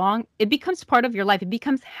so long, it becomes part of your life. It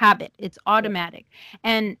becomes habit. It's automatic.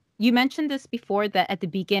 And you mentioned this before that at the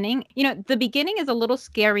beginning, the beginning is a little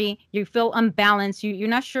scary. You feel unbalanced. You're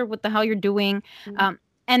not sure what the hell you're doing. Mm-hmm.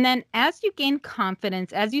 And then as you gain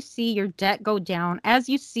confidence, as you see your debt go down, as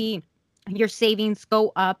you see your savings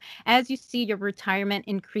go up, as you see your retirement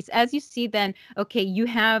increase, as you see then, okay, you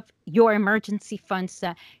have your emergency fund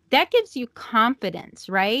set, that gives you confidence,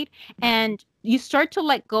 right? And you start to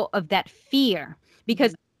let go of that fear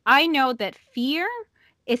because I know that fear,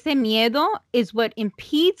 ese miedo, is what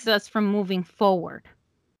impedes us from moving forward.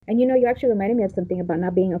 And you actually reminded me of something about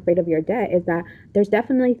not being afraid of your debt is that there's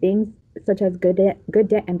definitely things such as good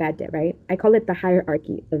debt and bad debt, right? I call it the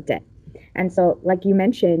hierarchy of debt. And so, like you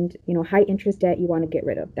mentioned, high interest debt you want to get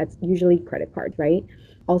rid of. That's usually credit cards, right?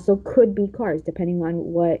 Also could be cars, depending on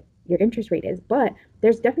what your interest rate is. But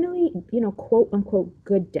there's definitely, quote unquote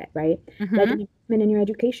good debt, right? Like Mm-hmm. an investment in your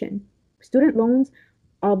education. Student loans,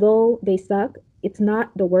 although they suck, it's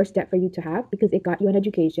not the worst debt for you to have because it got you an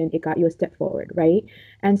education, it got you a step forward, right?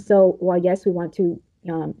 And so, while yes, we want to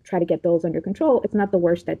try to get those under control, it's not the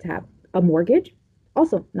worst debt to have. A mortgage,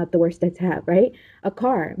 also not the worst debt to have, right? A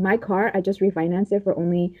car, my car, I just refinanced it for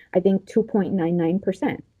only, I think,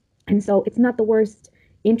 2.99%. And so it's not the worst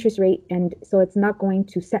interest rate. And so it's not going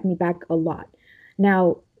to set me back a lot.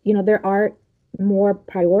 Now, there are more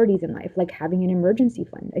priorities in life, like having an emergency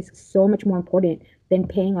fund. It's so much more important than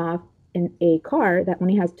paying off a car that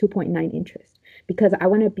only has 2.9 interest because I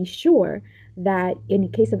want to be sure that in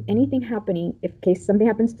case of anything happening, if case something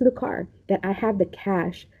happens to the car, that I have the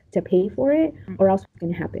cash to pay for it, or else what's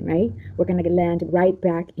going to happen, right? We're going to land right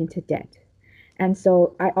back into debt. And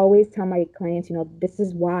so I always tell my clients, this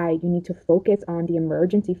is why you need to focus on the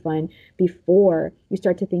emergency fund before you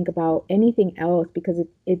start to think about anything else, because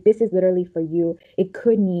if this is literally for you, it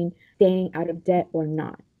could mean staying out of debt or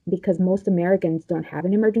not. Because most Americans don't have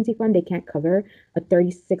an emergency fund. They can't cover a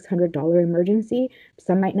 $3,600 emergency.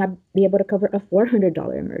 Some might not be able to cover a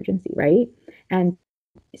 $400 emergency, right? And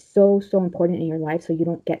so, so important in your life so you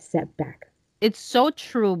don't get set back. It's so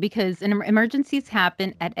true because emergencies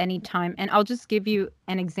happen at any time. And I'll just give you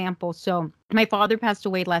an example. So my father passed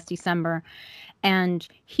away last December, and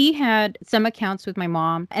he had some accounts with my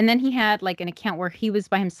mom. And then he had like an account where he was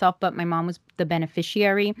by himself, but my mom was the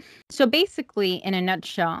beneficiary. So basically, in a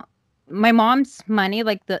nutshell, my mom's money,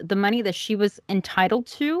 like the money that she was entitled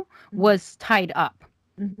to, was tied up.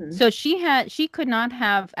 Mm-hmm. So she could not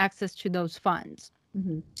have access to those funds.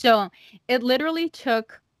 Mm-hmm. So it literally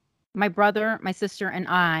took my brother, my sister, and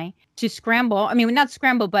I to scramble. I mean, not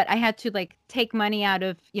scramble, but I had to like take money out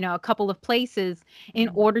of, a couple of places in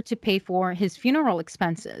order to pay for his funeral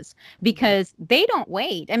expenses, because they don't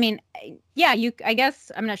wait. I mean, yeah, I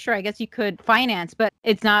guess, I'm not sure. I guess you could finance, but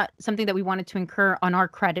it's not something that we wanted to incur on our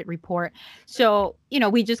credit report. So,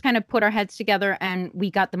 we just kind of put our heads together and we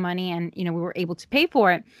got the money, and, we were able to pay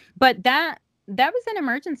for it. But that was an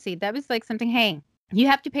emergency. That was like something, hey, you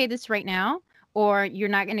have to pay this right now, or you're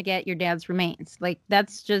not going to get your dad's remains. Like,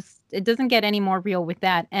 that's just, it doesn't get any more real with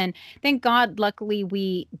that. And thank God, luckily,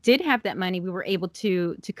 we did have that money. We were able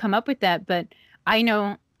to come up with that. But I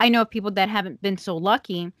know of people that haven't been so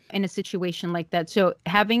lucky in a situation like that. So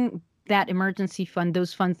having that emergency fund,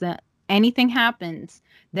 those funds that anything happens,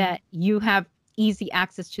 that you have easy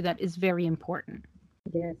access to, that is very important.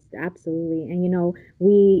 Yes, absolutely. And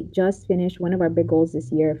we just finished one of our big goals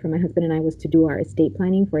this year for my husband and I was to do our estate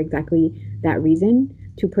planning for exactly that reason,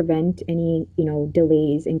 to prevent any,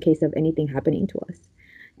 delays in case of anything happening to us.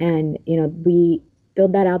 And, we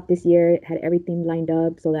filled that out this year, had everything lined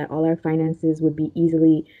up so that all our finances would be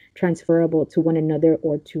easily transferable to one another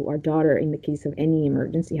or to our daughter in the case of any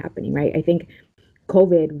emergency happening, right? I think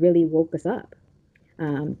COVID really woke us up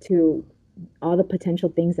to all the potential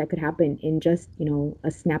things that could happen in just, a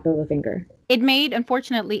snap of a finger.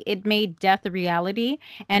 Unfortunately, it made death a reality,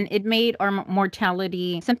 and it made our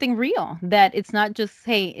mortality something real, that it's not just,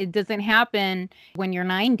 hey, it doesn't happen when you're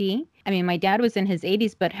 90. I mean, my dad was in his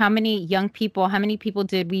 80s, but how many people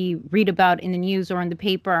did we read about in the news or in the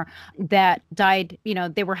paper that died?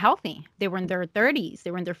 They were healthy. They were in their 30s.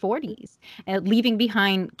 They were in their 40s, leaving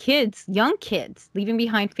behind kids, young kids, leaving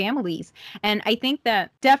behind families. And I think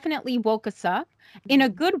that definitely woke us up in a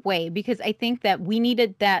good way, because I think that we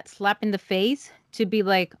needed that slap in the face to be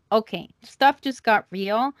like, okay, stuff just got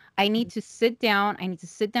real. I need to sit down. I need to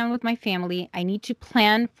sit down with my family. I need to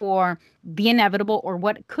plan for the inevitable or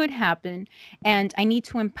what could happen. And I need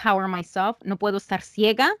to empower myself. No puedo estar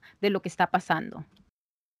ciega de lo que está pasando.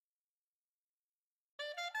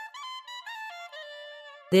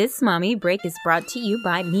 This Mommy Break is brought to you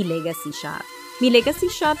by Mi Legacy Shop. Mi Legacy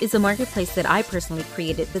Shop is a marketplace that I personally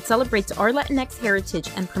created that celebrates our Latinx heritage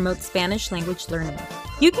and promotes Spanish language learning.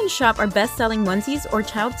 You can shop our best-selling onesies or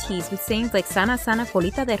child tees with sayings like Sana Sana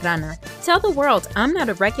Colita de Rana. Tell the world, I'm not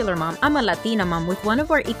a regular mom, I'm a Latina mom with one of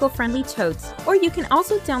our eco-friendly totes. Or you can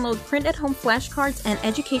also download print-at-home flashcards and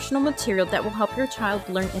educational material that will help your child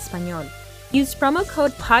learn Espanol. Use promo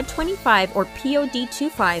code POD25 or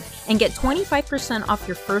POD25 and get 25% off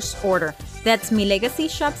your first order. That's Mi Legacy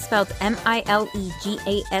Shop, spelled MILEGASI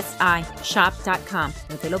shop.com.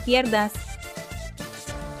 No te lo pierdas.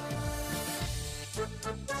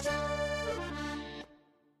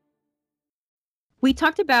 We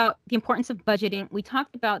talked about the importance of budgeting. We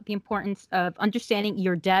talked about the importance of understanding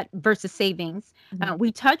your debt versus savings. Mm-hmm.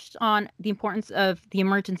 We touched on the importance of the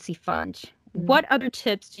emergency fund. Mm-hmm. What other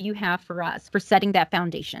tips do you have for us for setting that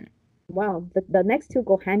foundation? Well, the next two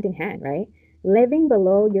go hand in hand, right? Living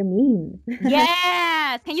below your means.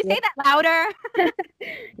 Yes. Can you say that louder?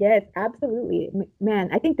 Yes, absolutely. Man,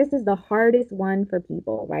 I think this is the hardest one for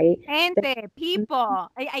people, right? Gente, people.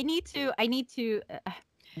 I need to,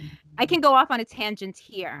 I can go off on a tangent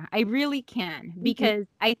here. I really can, because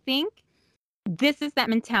I think this is that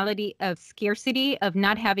mentality of scarcity, of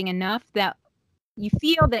not having enough, that you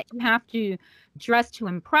feel that you have to dress to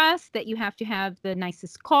impress, that you have to have the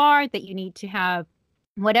nicest car, that you need to have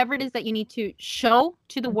whatever it is that you need to show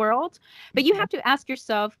to the world. But you have to ask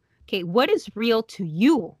yourself, okay, what is real to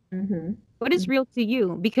you? Mm-hmm. What is real to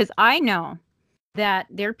you? Because I know that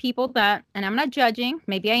there are people that, and I'm not judging,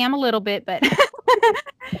 maybe I am a little bit, but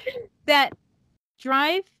that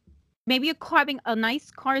drive, maybe having a nice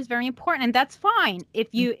car is very important, and that's fine.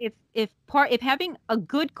 If having a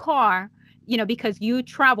good car, because you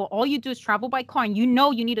travel, all you do is travel by car, and you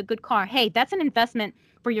need a good car. Hey, that's an investment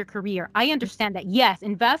for your career. I understand that. Yes,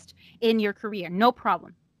 invest in your career, no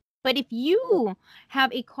problem. But if you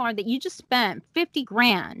have a car that you just spent 50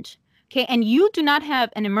 grand, okay, and you do not have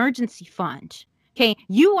an emergency fund, okay,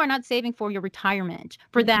 you are not saving for your retirement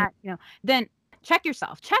for that, then check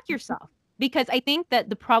yourself, because I think that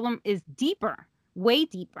the problem is deeper, way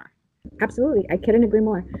deeper. Absolutely. I couldn't agree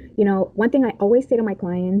more. One thing I always say to my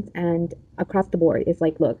clients and across the board is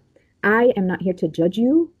like, look, I am not here to judge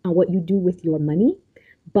you on what you do with your money,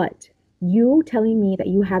 but you telling me that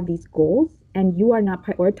you have these goals and you are not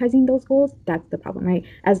prioritizing those goals, that's the problem, right?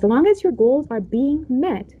 As long as your goals are being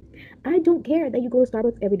met, I don't care that you go to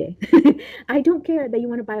Starbucks every day. I don't care that you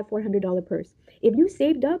want to buy a $400 purse. If you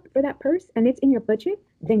saved up for that purse and it's in your budget,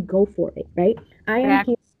 then go for it, right? I am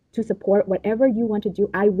here to support whatever you want to do.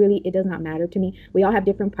 It does not matter to me. We all have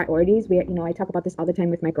different priorities. I talk about this all the time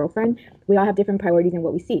with my girlfriend. We all have different priorities in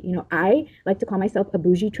what we see. I like to call myself a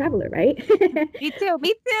bougie traveler, right? Me too. I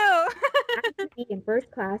want to be in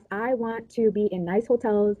first class. I want to be in nice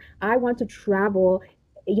hotels. I want to travel.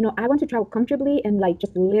 I want to travel comfortably and like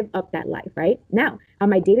just live up that life, right? Now, on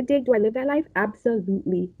my day-to-day, do I live that life?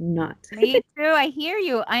 Absolutely not. Me too. I hear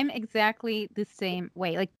you. I'm exactly the same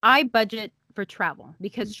way. Like, I budget for travel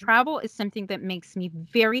because travel is something that makes me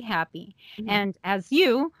very happy. And as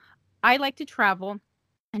you, I like to travel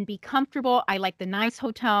and be comfortable. I like the nice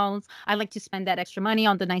hotels. I like to spend that extra money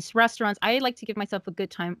on the nice restaurants. I like to give myself a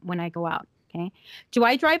good time when I go out. Okay. Do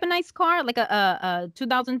I drive a nice car, like a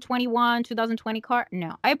 2021, 2020 car?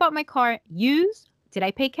 No. I bought my car used. Did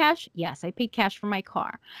I pay cash? Yes, I paid cash for my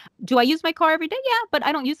car. Do I use my car every day? Yeah, but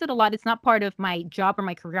I don't use it a lot. It's not part of my job or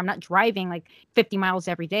my career. I'm not driving like 50 miles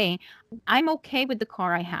every day. I'm okay with the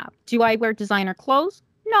car I have. Do I wear designer clothes?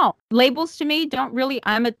 No. Labels to me don't really.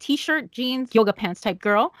 I'm a t-shirt, jeans, yoga pants type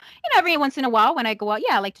girl. Every once in a while when I go out,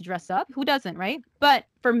 yeah, I like to dress up. Who doesn't, right? But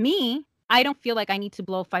for me, I don't feel like I need to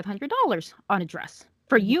blow $500 on a dress.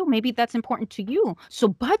 For you, maybe that's important to you. So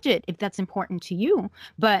budget if that's important to you.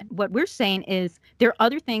 But what we're saying is there are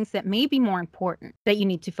other things that may be more important that you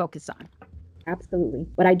need to focus on. Absolutely.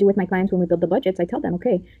 What I do with my clients when we build the budgets, I tell them,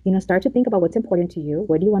 okay, start to think about what's important to you.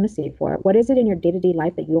 What do you want to save for? What is it in your day-to-day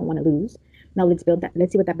life that you don't want to lose? Now let's build that.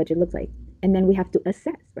 Let's see what that budget looks like. And then we have to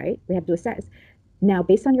assess, right? We have to assess. Now,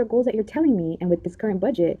 based on your goals that you're telling me and with this current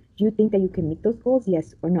budget, do you think that you can meet those goals?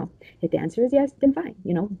 Yes or no? If the answer is yes, then fine.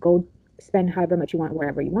 Go spend however much you want,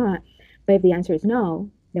 wherever you want. But if the answer is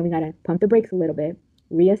no, then we got to pump the brakes a little bit,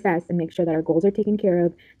 reassess and make sure that our goals are taken care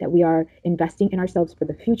of, that we are investing in ourselves for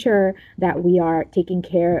the future, that we are taking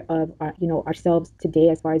care of ourselves today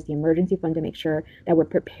as far as the emergency fund to make sure that we're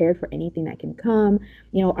prepared for anything that can come.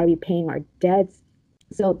 Are we paying our debts?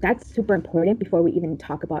 So that's super important before we even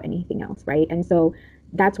talk about anything else, right? And so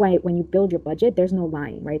that's why when you build your budget, there's no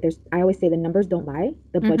lying, right? I always say the numbers don't lie.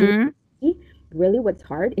 The budget, really what's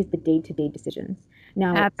hard is the day-to-day decisions.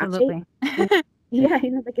 Now, absolutely. Yeah,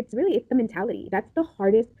 it's the mentality. That's the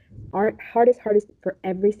hardest for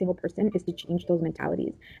every single person is to change those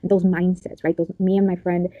mentalities and those mindsets, right? Me and my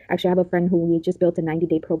friend, actually I have a friend who we just built a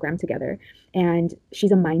 90-day program together, and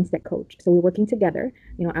she's a mindset coach. So we're working together.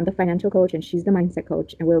 I'm the financial coach and she's the mindset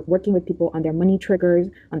coach, and we're working with people on their money triggers,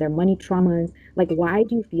 on their money traumas, like why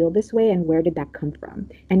do you feel this way and where did that come from?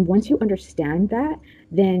 And once you understand that,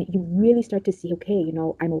 then you really start to see, okay,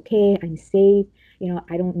 I'm okay, I'm safe.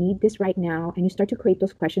 I don't need this right now. And you start to create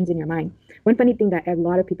those questions in your mind. One funny thing that a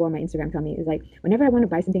lot of people on my Instagram tell me is like, whenever I want to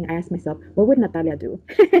buy something, I ask myself, what would Natalia do?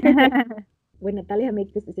 Would Natalia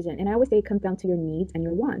make this decision? And I always say it comes down to your needs and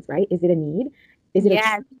your wants, right? Is it a need? Is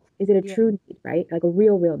it a true need, right? Like a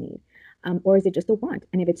real need? Or is it just a want?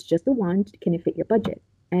 And if it's just a want, can it fit your budget?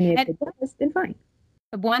 And if it does, then fine.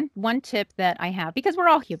 One tip that I have, because we're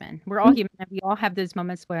all human, and we all have those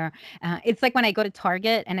moments where it's like when I go to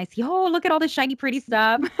Target and I see, oh, look at all this shiny, pretty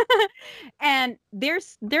stuff. And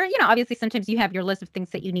obviously sometimes you have your list of things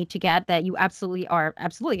that you need to get that you absolutely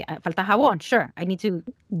falta jabón. Sure, I need to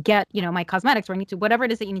get, my cosmetics, or I need to, whatever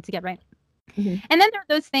it is that you need to get, right? And then there are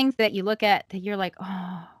those things that you look at that you're like,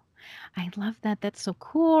 oh, I love that. That's so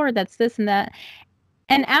cool. Or that's this and that.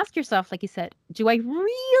 And ask yourself, like you said, do I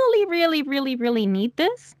really, really, really, really need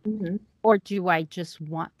this? Or do I just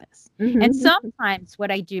want this? And sometimes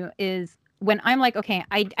what I do is when I'm like, okay,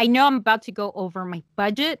 I know I'm about to go over my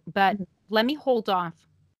budget, but let me hold off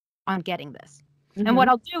on getting this. And what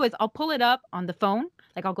I'll do is I'll pull it up on the phone.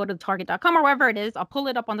 Like I'll go to target.com or wherever it is. I'll pull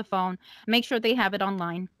it up on the phone, make sure they have it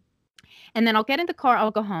online. And then I'll get in the car,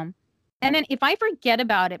 I'll go home. And then if I forget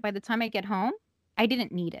about it by the time I get home, I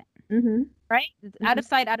didn't need it. Mm-hmm. Right? It's out of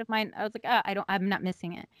sight, out of mind. I was like, I'm not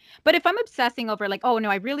missing it. But if I'm obsessing over like, oh no,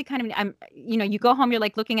 I really kind of, you go home, you're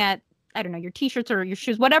like looking at, I don't know, your t-shirts or your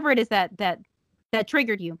shoes, whatever it is that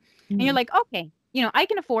triggered you. And you're Mm-hmm. like, okay, I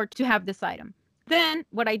can afford to have this item. Then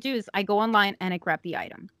what I do is I go online and I grab the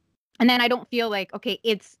item. And then I don't feel like, okay,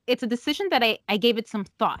 it's a decision that I gave it some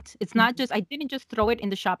thought. It's not just, I didn't just throw it in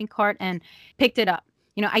the shopping cart and picked it up.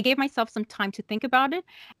 I gave myself some time to think about it.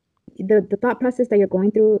 The thought process that you're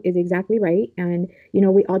going through is exactly right. And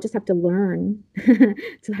we all just have to learn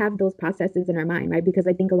to have those processes in our mind, right? Because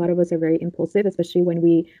I think a lot of us are very impulsive, especially when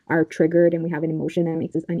we are triggered and we have an emotion that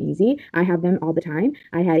makes us uneasy. I have them all the time.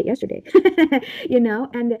 I had it yesterday.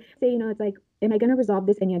 And say, it's like, am I going to resolve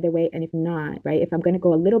this any other way? And if not, right, if I'm going to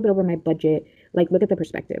go a little bit over my budget, like look at the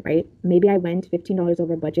perspective, right? Maybe I went $15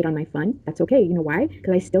 over budget on my fund. That's okay. You know why?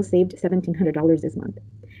 Because I still saved $1,700 this month.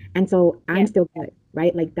 And so I'm still good,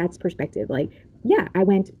 right? Like that's perspective. Like, yeah, I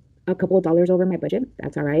went a couple of dollars over my budget.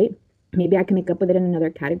 That's all right. Maybe I can make up with it in another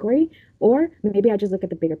category, or maybe I just look at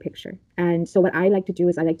the bigger picture. And so what I like to do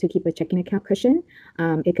is I like to keep a checking account cushion.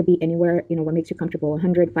 It could be anywhere, what makes you comfortable,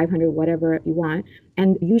 100, 500, whatever you want.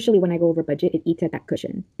 And usually when I go over budget, it eats at that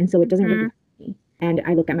cushion. And so it doesn't really hurt me. And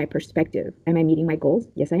I look at my perspective. Am I meeting my goals?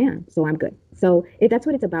 Yes, I am. So I'm good. So that's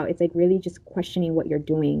what it's about. It's like really just questioning what you're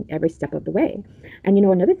doing every step of the way. And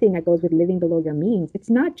another thing that goes with living below your means,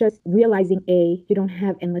 it's not just realizing you don't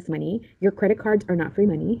have endless money. Your credit cards are not free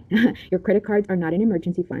money. Your credit cards are not an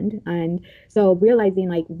emergency fund. And so realizing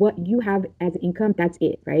like what you have as income, that's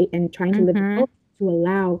it, right? And trying to live below to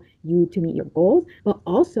allow you to meet your goals. But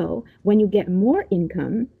also when you get more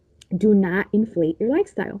income, do not inflate your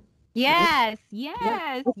lifestyle. Yes, Right?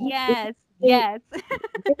 yes, If yes, you yes.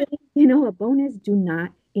 say, a bonus, do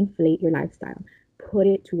not inflate your lifestyle. Put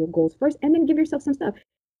it to your goals first and then give yourself some stuff.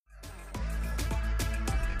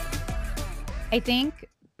 I think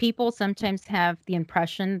people sometimes have the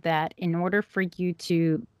impression that in order for you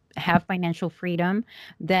to have financial freedom,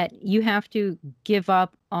 that you have to give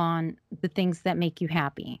up on the things that make you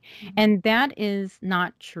happy. And that is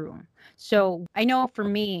not true. So I know for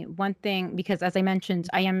me, one thing, because as I mentioned,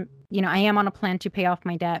 I am on a plan to pay off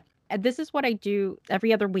my debt. And this is what I do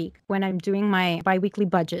every other week when I'm doing my biweekly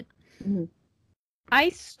budget. Mhm. I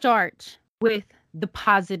start with the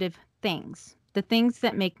positive things, the things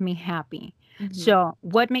that make me happy. So,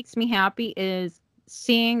 what makes me happy is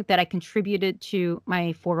seeing that I contributed to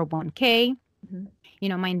my 401k,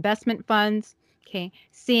 Mhm. my investment funds, okay,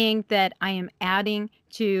 seeing that I am adding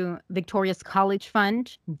to Victoria's college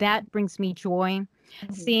fund, that brings me joy.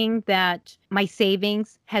 Seeing that my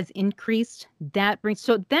savings has increased,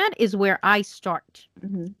 so that is where I start.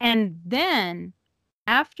 Mhm. And then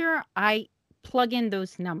after I plug in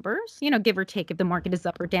those numbers, give or take if the market is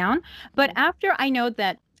up or down, but after I know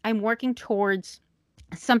that I'm working towards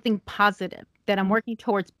something positive, that I'm working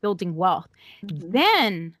towards building wealth, Mhm.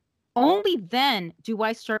 then, only then do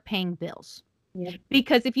I start paying bills. Yep.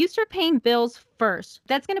 Because if you start paying bills first,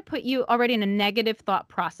 that's going to put you already in a negative thought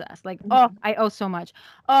process. Like, oh, Mhm. I owe so much.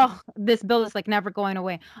 Oh, this bill is like never going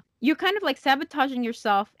away. You're kind of like sabotaging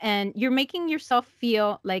yourself and you're making yourself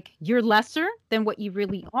feel like you're lesser than what you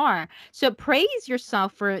really are. So praise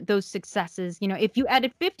yourself for those successes. If you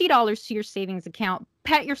added $50 to your savings account,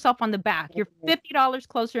 pat yourself on the back. You're $50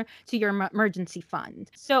 closer to your emergency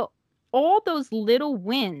fund. So all those little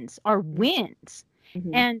wins are wins.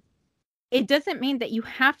 Mhm. And it doesn't mean that you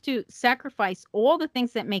have to sacrifice all the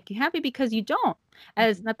things that make you happy, because you don't.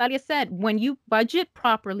 As Natalia said, when you budget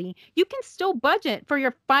properly, you can still budget for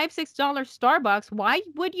your $5, $6 Starbucks. Why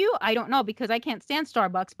would you? I don't know, because I can't stand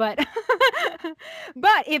Starbucks, but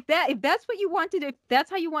but if that's what you want to do, if that's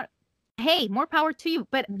how you want, hey, more power to you.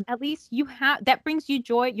 But Mhm. at least you have, that brings you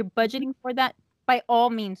joy. You're budgeting for that. By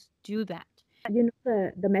all means, do that.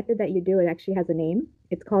 The method that you do, it actually has a name.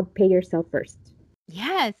 It's called pay yourself first.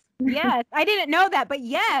 Yes, yes. I didn't know that, but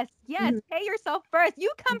yes, yes. Mhm. Pay yourself first. You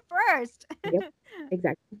come first. Yep,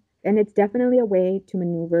 exactly. And it's definitely a way to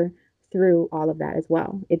maneuver through all of that as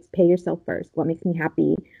well. It's pay yourself first. What makes me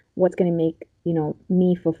happy? What's going to make,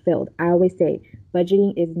 me fulfilled? I always say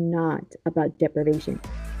budgeting is not about deprivation.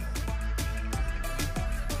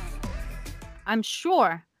 I'm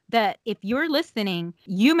sure that if you're listening,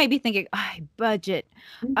 you may be thinking, I budget.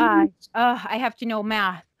 Mhm. I have to know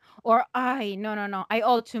math. Or no, no, no, I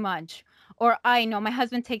owe too much. Or I know my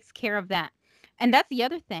husband takes care of that. And that's the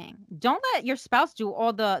other thing. Don't let your spouse do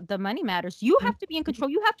all the money matters. You have to be in control.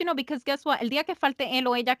 You have to know, because guess what? El día que falte él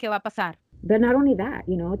o ella, ¿qué va a pasar? But not only that,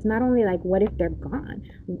 it's not only like, what if they're gone?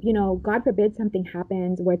 God forbid something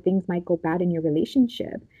happens where things might go bad in your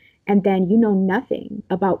relationship. and then you know nothing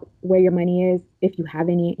about where your money is. If you have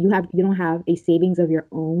any, you don't have a savings of your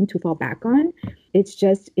own to fall back on. It's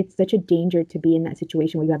such a danger to be in that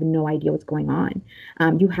situation where you have no idea what's going on.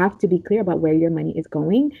 You have to be clear about where your money is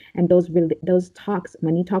going, and those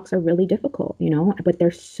money talks are really difficult, but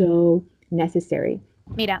they're so necessary.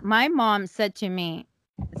 Mira, my mom said to me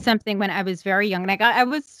something when I was very young. Like I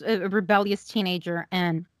was a rebellious teenager,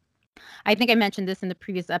 and I think I mentioned this in the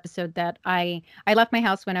previous episode that I left my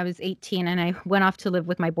house when I was 18 and I went off to live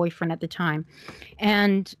with my boyfriend at the time.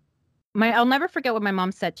 And I'll never forget what my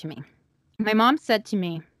mom said to me. My mom said to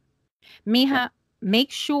me, Mija,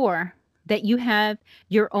 make sure that you have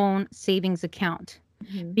your own savings account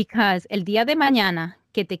Mm-hmm. because el día de mañana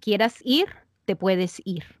que te quieras ir, te puedes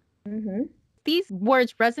ir. Mm-hmm. These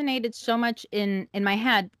words resonated so much in my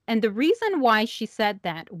head. And the reason why she said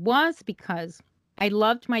that was because I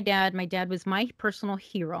loved my dad. My dad was my personal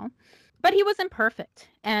hero, but he wasn't perfect.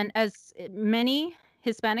 And as many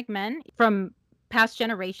Hispanic men from past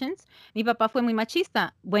generations, mi papá fue muy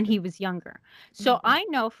machista when he was younger. So I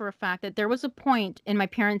know for a fact that there was a point in my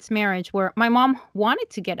parents' marriage where my mom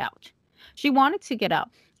wanted to get out. She wanted to get out.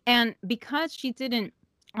 And because she didn't,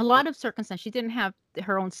 a lot of circumstances, she didn't have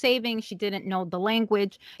her own savings, she didn't know the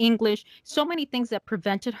language, English, so many things that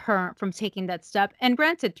prevented her from taking that step. And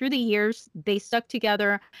granted, through the years, they stuck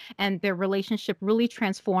together and their relationship really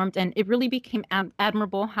transformed, and it really became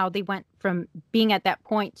admirable how they went from being at that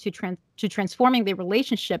point to transforming their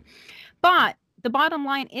relationship. But the bottom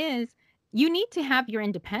line is you need to have your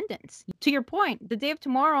independence. To your point, the day of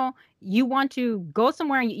tomorrow, you want to go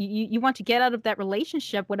somewhere and you want to get out of that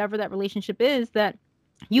relationship, whatever that relationship is, that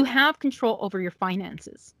you have control over your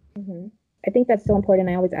finances. Mm-hmm. I think that's so important.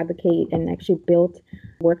 I always advocate and actually built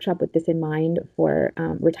a workshop with this in mind for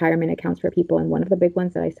retirement accounts for people. And one of the big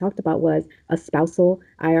ones that I talked about was a spousal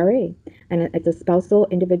IRA. And it's a spousal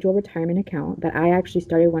individual retirement account, but I actually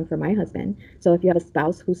started one for my husband. So if you have a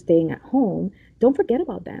spouse who's staying at home, don't forget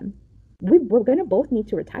about them. We're going to both need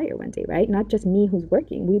to retire one day, right? Not just me who's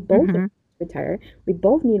working. We both retire. We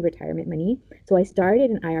both need retirement money. So I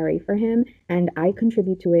started an IRA for him, and I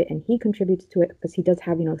contribute to it and he contributes to it because he does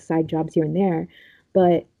have, side jobs here and there.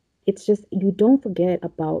 But it's just, you don't forget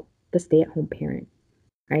about the stay-at-home parent,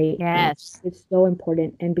 right? Yes. And it's so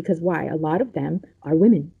important. And because why? A lot of them are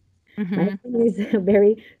women. Mm-hmm. My husband is a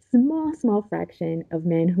very small fraction of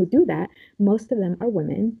men who do that. Most of them are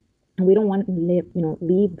women. And we don't want to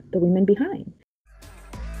leave the women behind.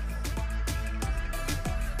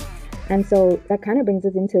 And so that kind of brings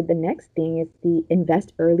us into the next thing is the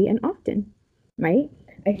invest early and often, right?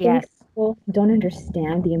 I think people don't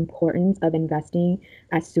understand the importance of investing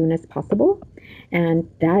as soon as possible. And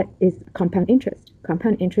that is compound interest.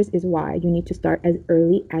 Compound interest is why you need to start as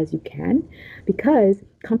early as you can, because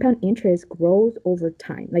compound interest grows over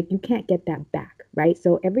time. Like you can't get that back, right?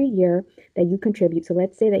 So every year that you contribute, so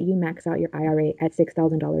let's say that you max out your IRA at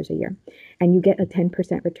 $6,000 a year and you get a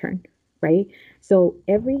 10% return, right? So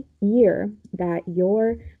every year that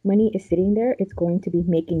your money is sitting there, it's going to be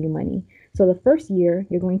making you money. So the first year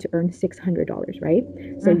you're going to earn $600, right?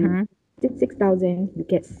 So you did 6,000, you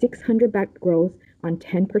get 600 back growth on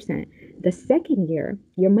 10%. The second year,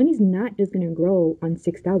 your money's not just going to grow on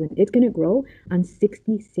 6,000, it's going to grow on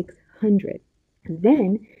 6,600.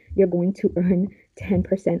 Then you're going to earn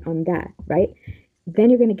 10% on that, right?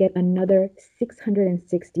 Then you're going to get another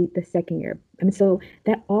 660 the second year. And so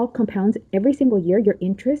that all compounds every single year. Your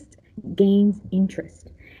interest gains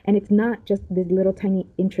interest. And it's not just the little tiny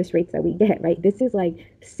interest rates that we get, right? This is like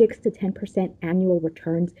 6 to 10% annual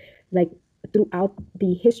returns, like throughout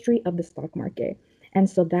the history of the stock market. And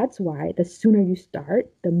so that's why the sooner you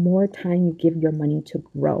start, the more time you give your money to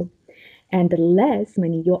grow. And the less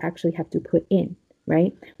money you'll actually have to put in,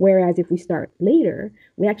 right? Whereas if we start later,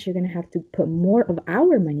 we're actually going to have to put more of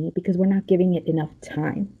our money because we're not giving it enough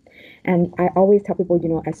time. And I always tell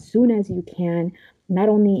people, as soon as you can, not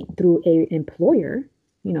only through an employer,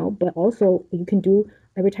 but also you can do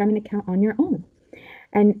a retirement account on your own.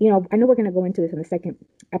 And, I know we're going to go into this in the second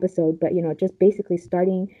episode, but, just basically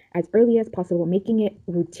starting as early as possible, making it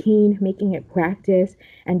routine, making it practice,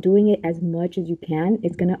 and doing it as much as you can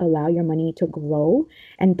is going to allow your money to grow.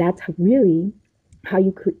 And that's really how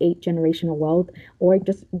you create generational wealth, or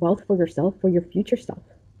just wealth for yourself, for your future self.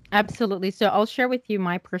 Absolutely. So I'll share with you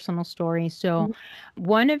my personal story. So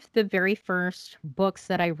one of the very first books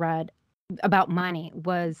that I read about money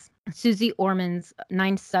was Susie Orman's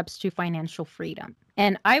 9 Steps to Financial Freedom.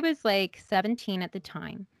 And I was like 17 at the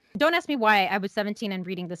time. Don't ask me why I was 17 and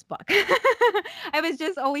reading this book. I was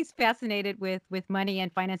just always fascinated with money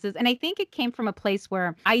and finances. And I think it came from a place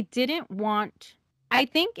where I think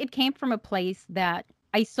it came from a place that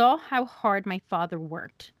I saw how hard my father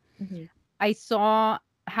worked. Mhm. I saw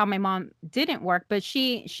how my mom didn't work, but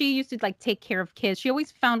she used to like take care of kids. She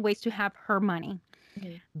always found ways to have her money.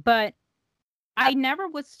 Mhm. But I never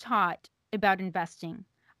was taught about investing.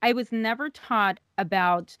 I was never taught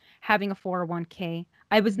about having a 401k.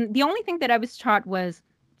 Mhm. The only thing that I was taught was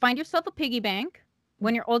find yourself a piggy bank.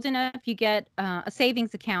 When you're old enough, you get a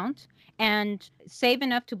savings account and save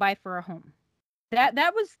enough to buy for a home.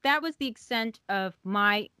 That was the extent of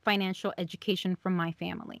my financial education from my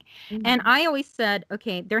family. And Mhm. I always said,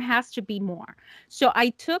 okay, there has to be more. So I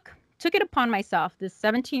took it upon myself, this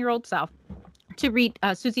 17-year-old self, to read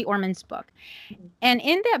Susie Orman's book. Mhm. And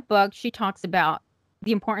in that book, she talks about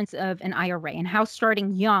the importance of an IRA and how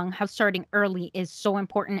starting young, how starting early is so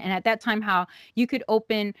important. And at that time, how you could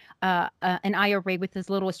open an IRA with as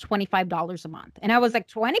little as $25 a month. And I was like,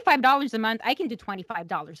 $25 a month? I can do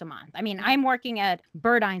 $25 a month. I mean, I'm working at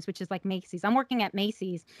Burdines, which is like Macy's. I'm working at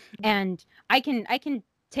Macy's, and I can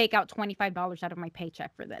take out $25 out of my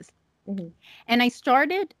paycheck for this. Mhm. And I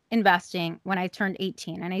started investing when I turned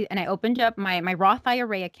 18, and I opened up my Roth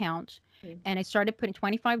IRA account, Mhm. and I started putting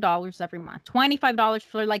 $25 every month. $25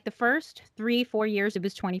 for like the first 3-4 years, it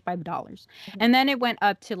was $25. Mhm. And then it went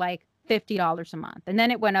up to like $50 a month. And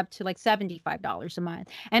then it went up to like $75 a month.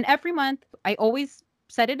 And every month I always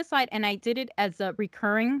set it aside, and I did it as a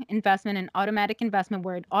recurring investment, an automatic investment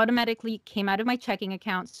where it automatically came out of my checking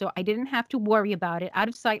account. So I didn't have to worry about it, out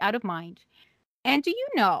of sight, out of mind. And do you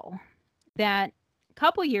know that a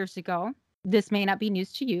couple years ago, this may not be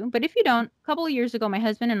news to you, but if you don't, a couple of years ago, my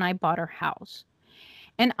husband and I bought our house.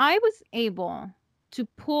 And I was able to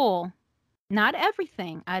pull not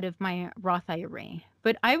everything out of my Roth IRA,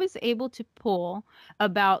 but I was able to pull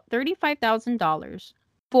about $35,000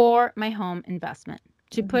 for my home investment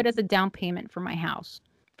to Mhm. put as a down payment for my house.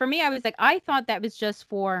 For me, I was like, I thought that was just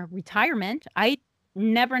for retirement. I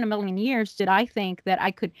never in a million years did I think that I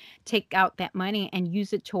could take out that money and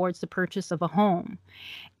use it towards the purchase of a home.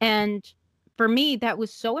 And for me, that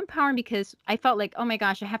was so empowering because I felt like, oh my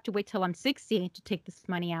gosh, I have to wait till I'm 60 to take this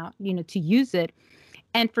money out, to use it.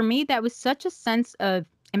 And for me, that was such a sense of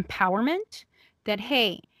empowerment that,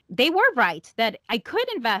 hey, they were right, that I could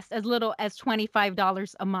invest as little as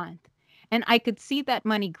 $25 a month and I could see that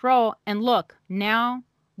money grow. And look, now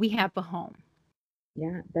we have a home.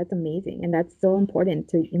 Yeah, that's amazing. And that's so important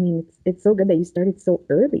to, I mean, it's so good that you started so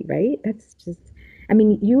early, right? That's just, I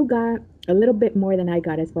mean, you got a little bit more than I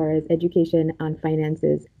got as far as education on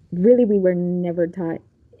finances. Really, we were never taught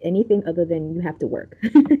anything other than you have to work.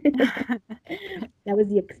 That was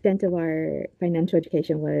the extent of our financial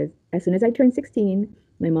education was as soon as I turned 16,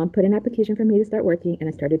 my mom put an application for me to start working and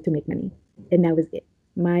I started to make money. And that was it.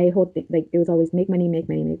 My whole thing, like it was always make money, make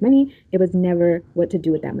money, make money. It was never what to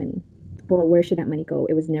do with that money or where should that money go.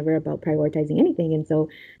 It was never about prioritizing anything. And so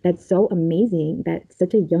that's so amazing that at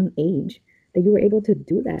such a young age that you were able to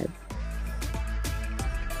do that.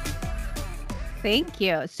 Thank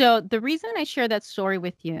you. So, the reason I share that story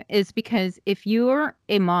with you is because if you're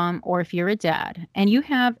a mom or if you're a dad and you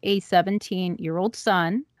have a 17-year-old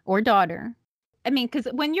son or daughter, I mean,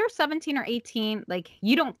 because when you're 17 or 18, like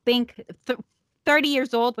you don't think 30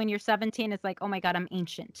 years old when you're 17 is like, oh my God, I'm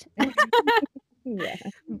ancient. Yeah.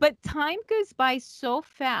 But time goes by so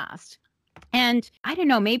fast. And I don't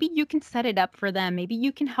know, maybe you can set it up for them. Maybe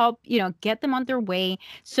you can help, get them on their way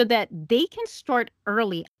so that they can start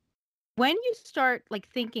early. When you start like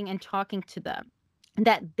thinking and talking to them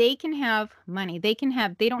that they can have money, they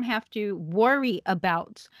don't have to worry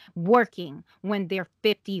about working when they're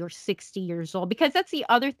 50 or 60 years old, because that's the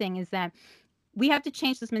other thing is that we have to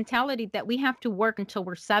change this mentality that we have to work until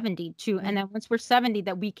we're 72, and then once we're 70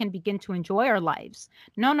 that we can begin to enjoy our lives.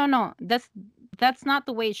 No, no, no, that's not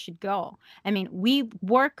the way it should go. I mean, we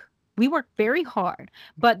work very hard,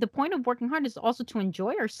 but the point of working hard is also to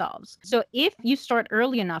enjoy ourselves. So if you start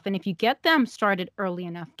early enough and if you get them started early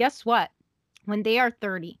enough, guess what? When they are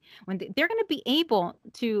 30, when they're going to be able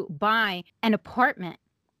to buy an apartment,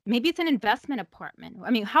 maybe it's an investment apartment. I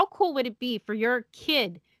mean, how cool would it be for your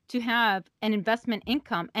kid to have an investment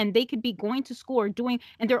income and they could be going to school or doing,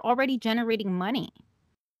 and they're already generating money?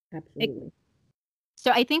 Like, Absolutely.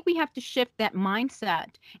 so I think we have to shift that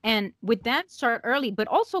mindset. And with that, start early, but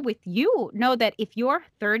also with you, know that if you're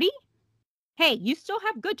 30, hey, you still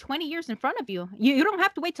have good 20 years in front of you. You don't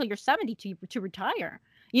have to wait till you're 70 to retire.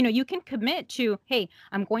 You can commit to, hey,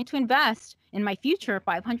 I'm going to invest in my future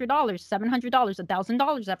 $500, $700,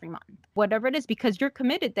 $1,000 every month, whatever it is, because you're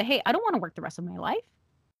committed that, hey, I don't want to work the rest of my life.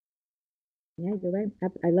 Yeah, you're right.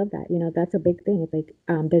 I love that. That's a big thing. It's like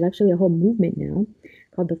there's actually a whole movement now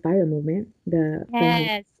called the FIRE movement, the financial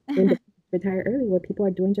Yes. independence retire early where people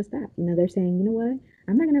are doing just that. They're saying, you know what?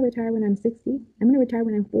 I'm not going to retire when I'm 60. I'm going to retire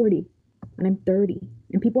when I'm 40, when I'm 30.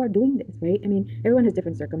 And people are doing this, right? I mean, everyone has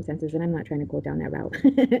different circumstances, and I'm not trying to go down that route.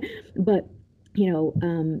 But,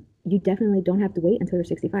 you definitely don't have to wait until you're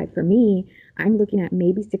 65. For me, I'm looking at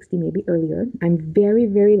maybe 60, maybe earlier. I'm very,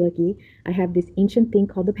 very lucky. I have this ancient thing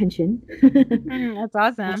called the pension. That's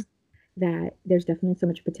awesome. That there's definitely so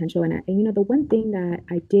much potential. And the one thing that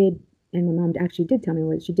I did, and my mom actually did tell me,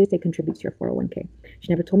 was she did say contribute to your 401k. She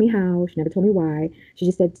never told me how, she never told me why. She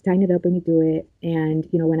just said sign it up when you do it. And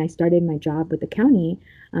when I started my job with the county,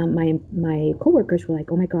 my coworkers were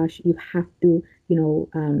like, oh my gosh, you have to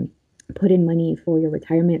put in money for your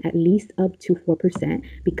retirement at least up to 4%,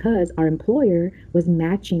 because our employer was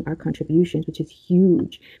matching our contributions, which is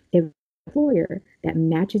huge. If employer that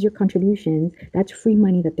matches your contributions, that's free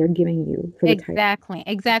money that they're giving you for retirement.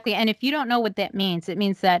 Exactly. And if you don't know what that means, it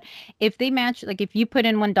means that if they match, like if you put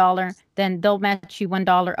in $1, then they'll match you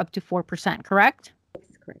 $1 up to 4%, correct?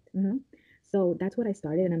 Yes, correct. So that's what I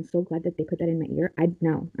started, and I'm so glad that they put that in my ear. I'm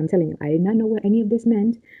telling you, I did not know what any of this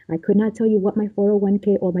meant. I could not tell you what my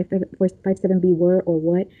 401k or my 507b were or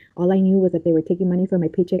what. All I knew was that they were taking money from my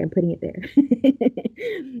paycheck and putting it there.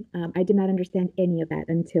 I did not understand any of that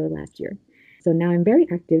until last year. So now I'm very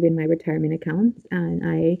active in my retirement accounts, and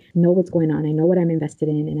I know what's going on. I know what I'm invested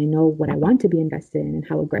in, and I know what I want to be invested in and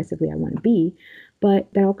how aggressively I want to be.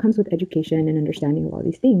 But that all comes with education and understanding of all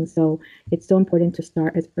these things. So it's so important to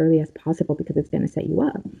start as early as possible, because it's going to set you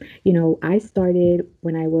up. I started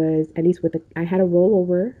when I was, at least I had a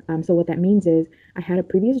rollover. So what that means is I had a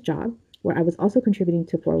previous job where I was also contributing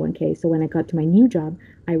to 401k. So when I got to my new job,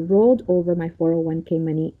 I rolled over my 401k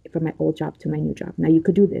money from my old job to my new job. Now you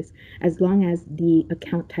could do this as long as the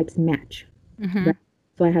account types match. Right?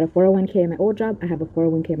 So I had a 401k in my old job. I have a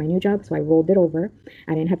 401k in my new job. So I rolled it over.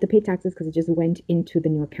 I didn't have to pay taxes because it just went into the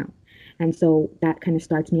new account. And so that kind of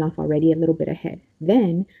starts me off already a little bit ahead.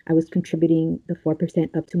 Then I was contributing the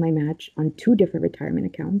 4% up to my match on 2 different retirement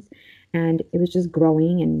accounts. And it was just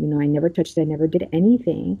growing, and, I never touched it. I never did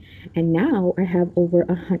anything. And now I have over,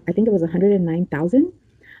 I think it was 109,000.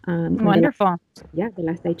 Wonderful. The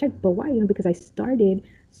last I checked. But why? Because I started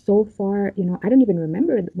so far, I don't even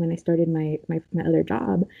remember when I started my other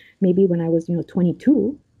job, maybe when I was,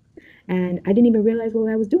 22, and I didn't even realize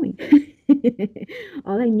what I was doing.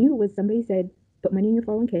 All I knew was somebody said, put money in your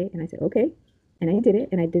 401k. And I said, okay. And I did it,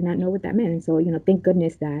 and I did not know what that meant. And so, thank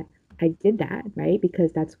goodness that I did that, right?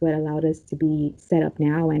 Because that's what allowed us to be set up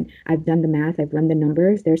now. And I've done the math, I've run the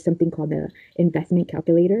numbers. There's something called the investment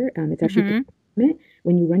calculator. It's actually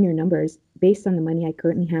when you run your numbers based on the money I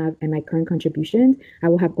currently have and my current contributions, I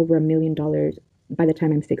will have over $1 million by the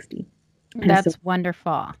time I'm 60. That's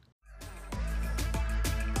wonderful.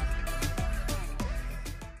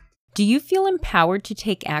 Do you feel empowered to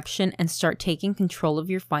take action and start taking control of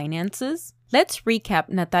your finances? Let's recap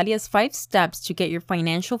Natalia's 5 steps to get your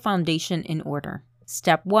financial foundation in order.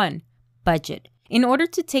 Step 1, budget. In order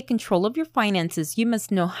to take control of your finances, you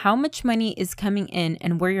must know how much money is coming in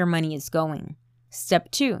and where your money is going.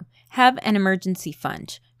 Step 2, have an emergency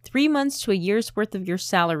fund. 3 months to a year's worth of your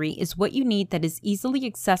salary is what you need that is easily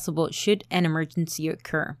accessible should an emergency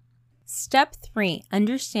occur. Step 3,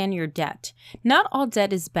 understand your debt. Not all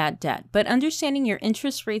debt is bad debt, but understanding your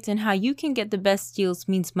interest rates and how you can get the best deals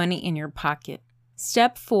means money in your pocket.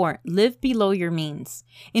 Step 4, live below your means.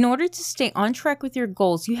 In order to stay on track with your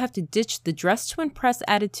goals, you have to ditch the dress to impress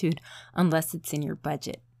attitude unless it's in your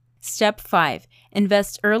budget. Step 5,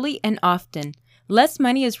 invest early and often. Less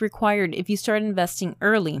money is required if you start investing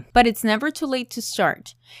early, but it's never too late to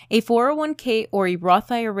start. A 401k or a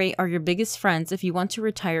Roth IRA are your biggest friends if you want to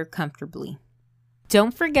retire comfortably.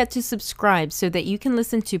 Don't forget to subscribe so that you can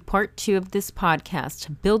listen to part 2 of this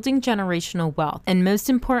podcast, Building Generational Wealth, and most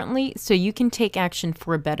importantly, so you can take action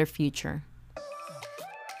for a better future.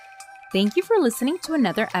 Thank you for listening to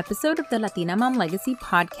another episode of the Latina Mom Legacy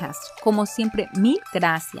podcast. Como siempre, mil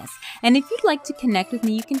gracias. And if you'd like to connect with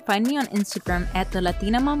me, you can find me on Instagram at the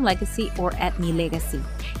Latina Mom Legacy or at Mi Legacy.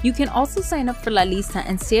 You can also sign up for La Lista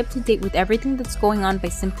and stay up to date with everything that's going on by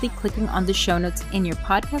simply clicking on the show notes in your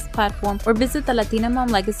podcast platform or visit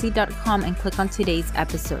thelatinamomlegacy.com and click on today's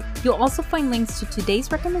episode. You'll also find links to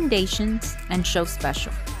today's recommendations and show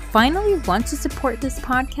special. Finally, want to support this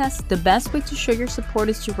podcast? The best way to show your support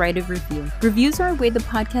is to write a review. Reviews are a way the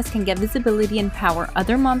podcast can get visibility and empower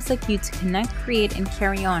other moms like you to connect, create, and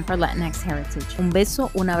carry on our Latinx heritage. Un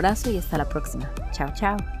beso, un abrazo, y hasta la próxima. Ciao,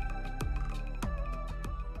 ciao.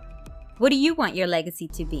 What do you want your legacy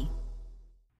to be?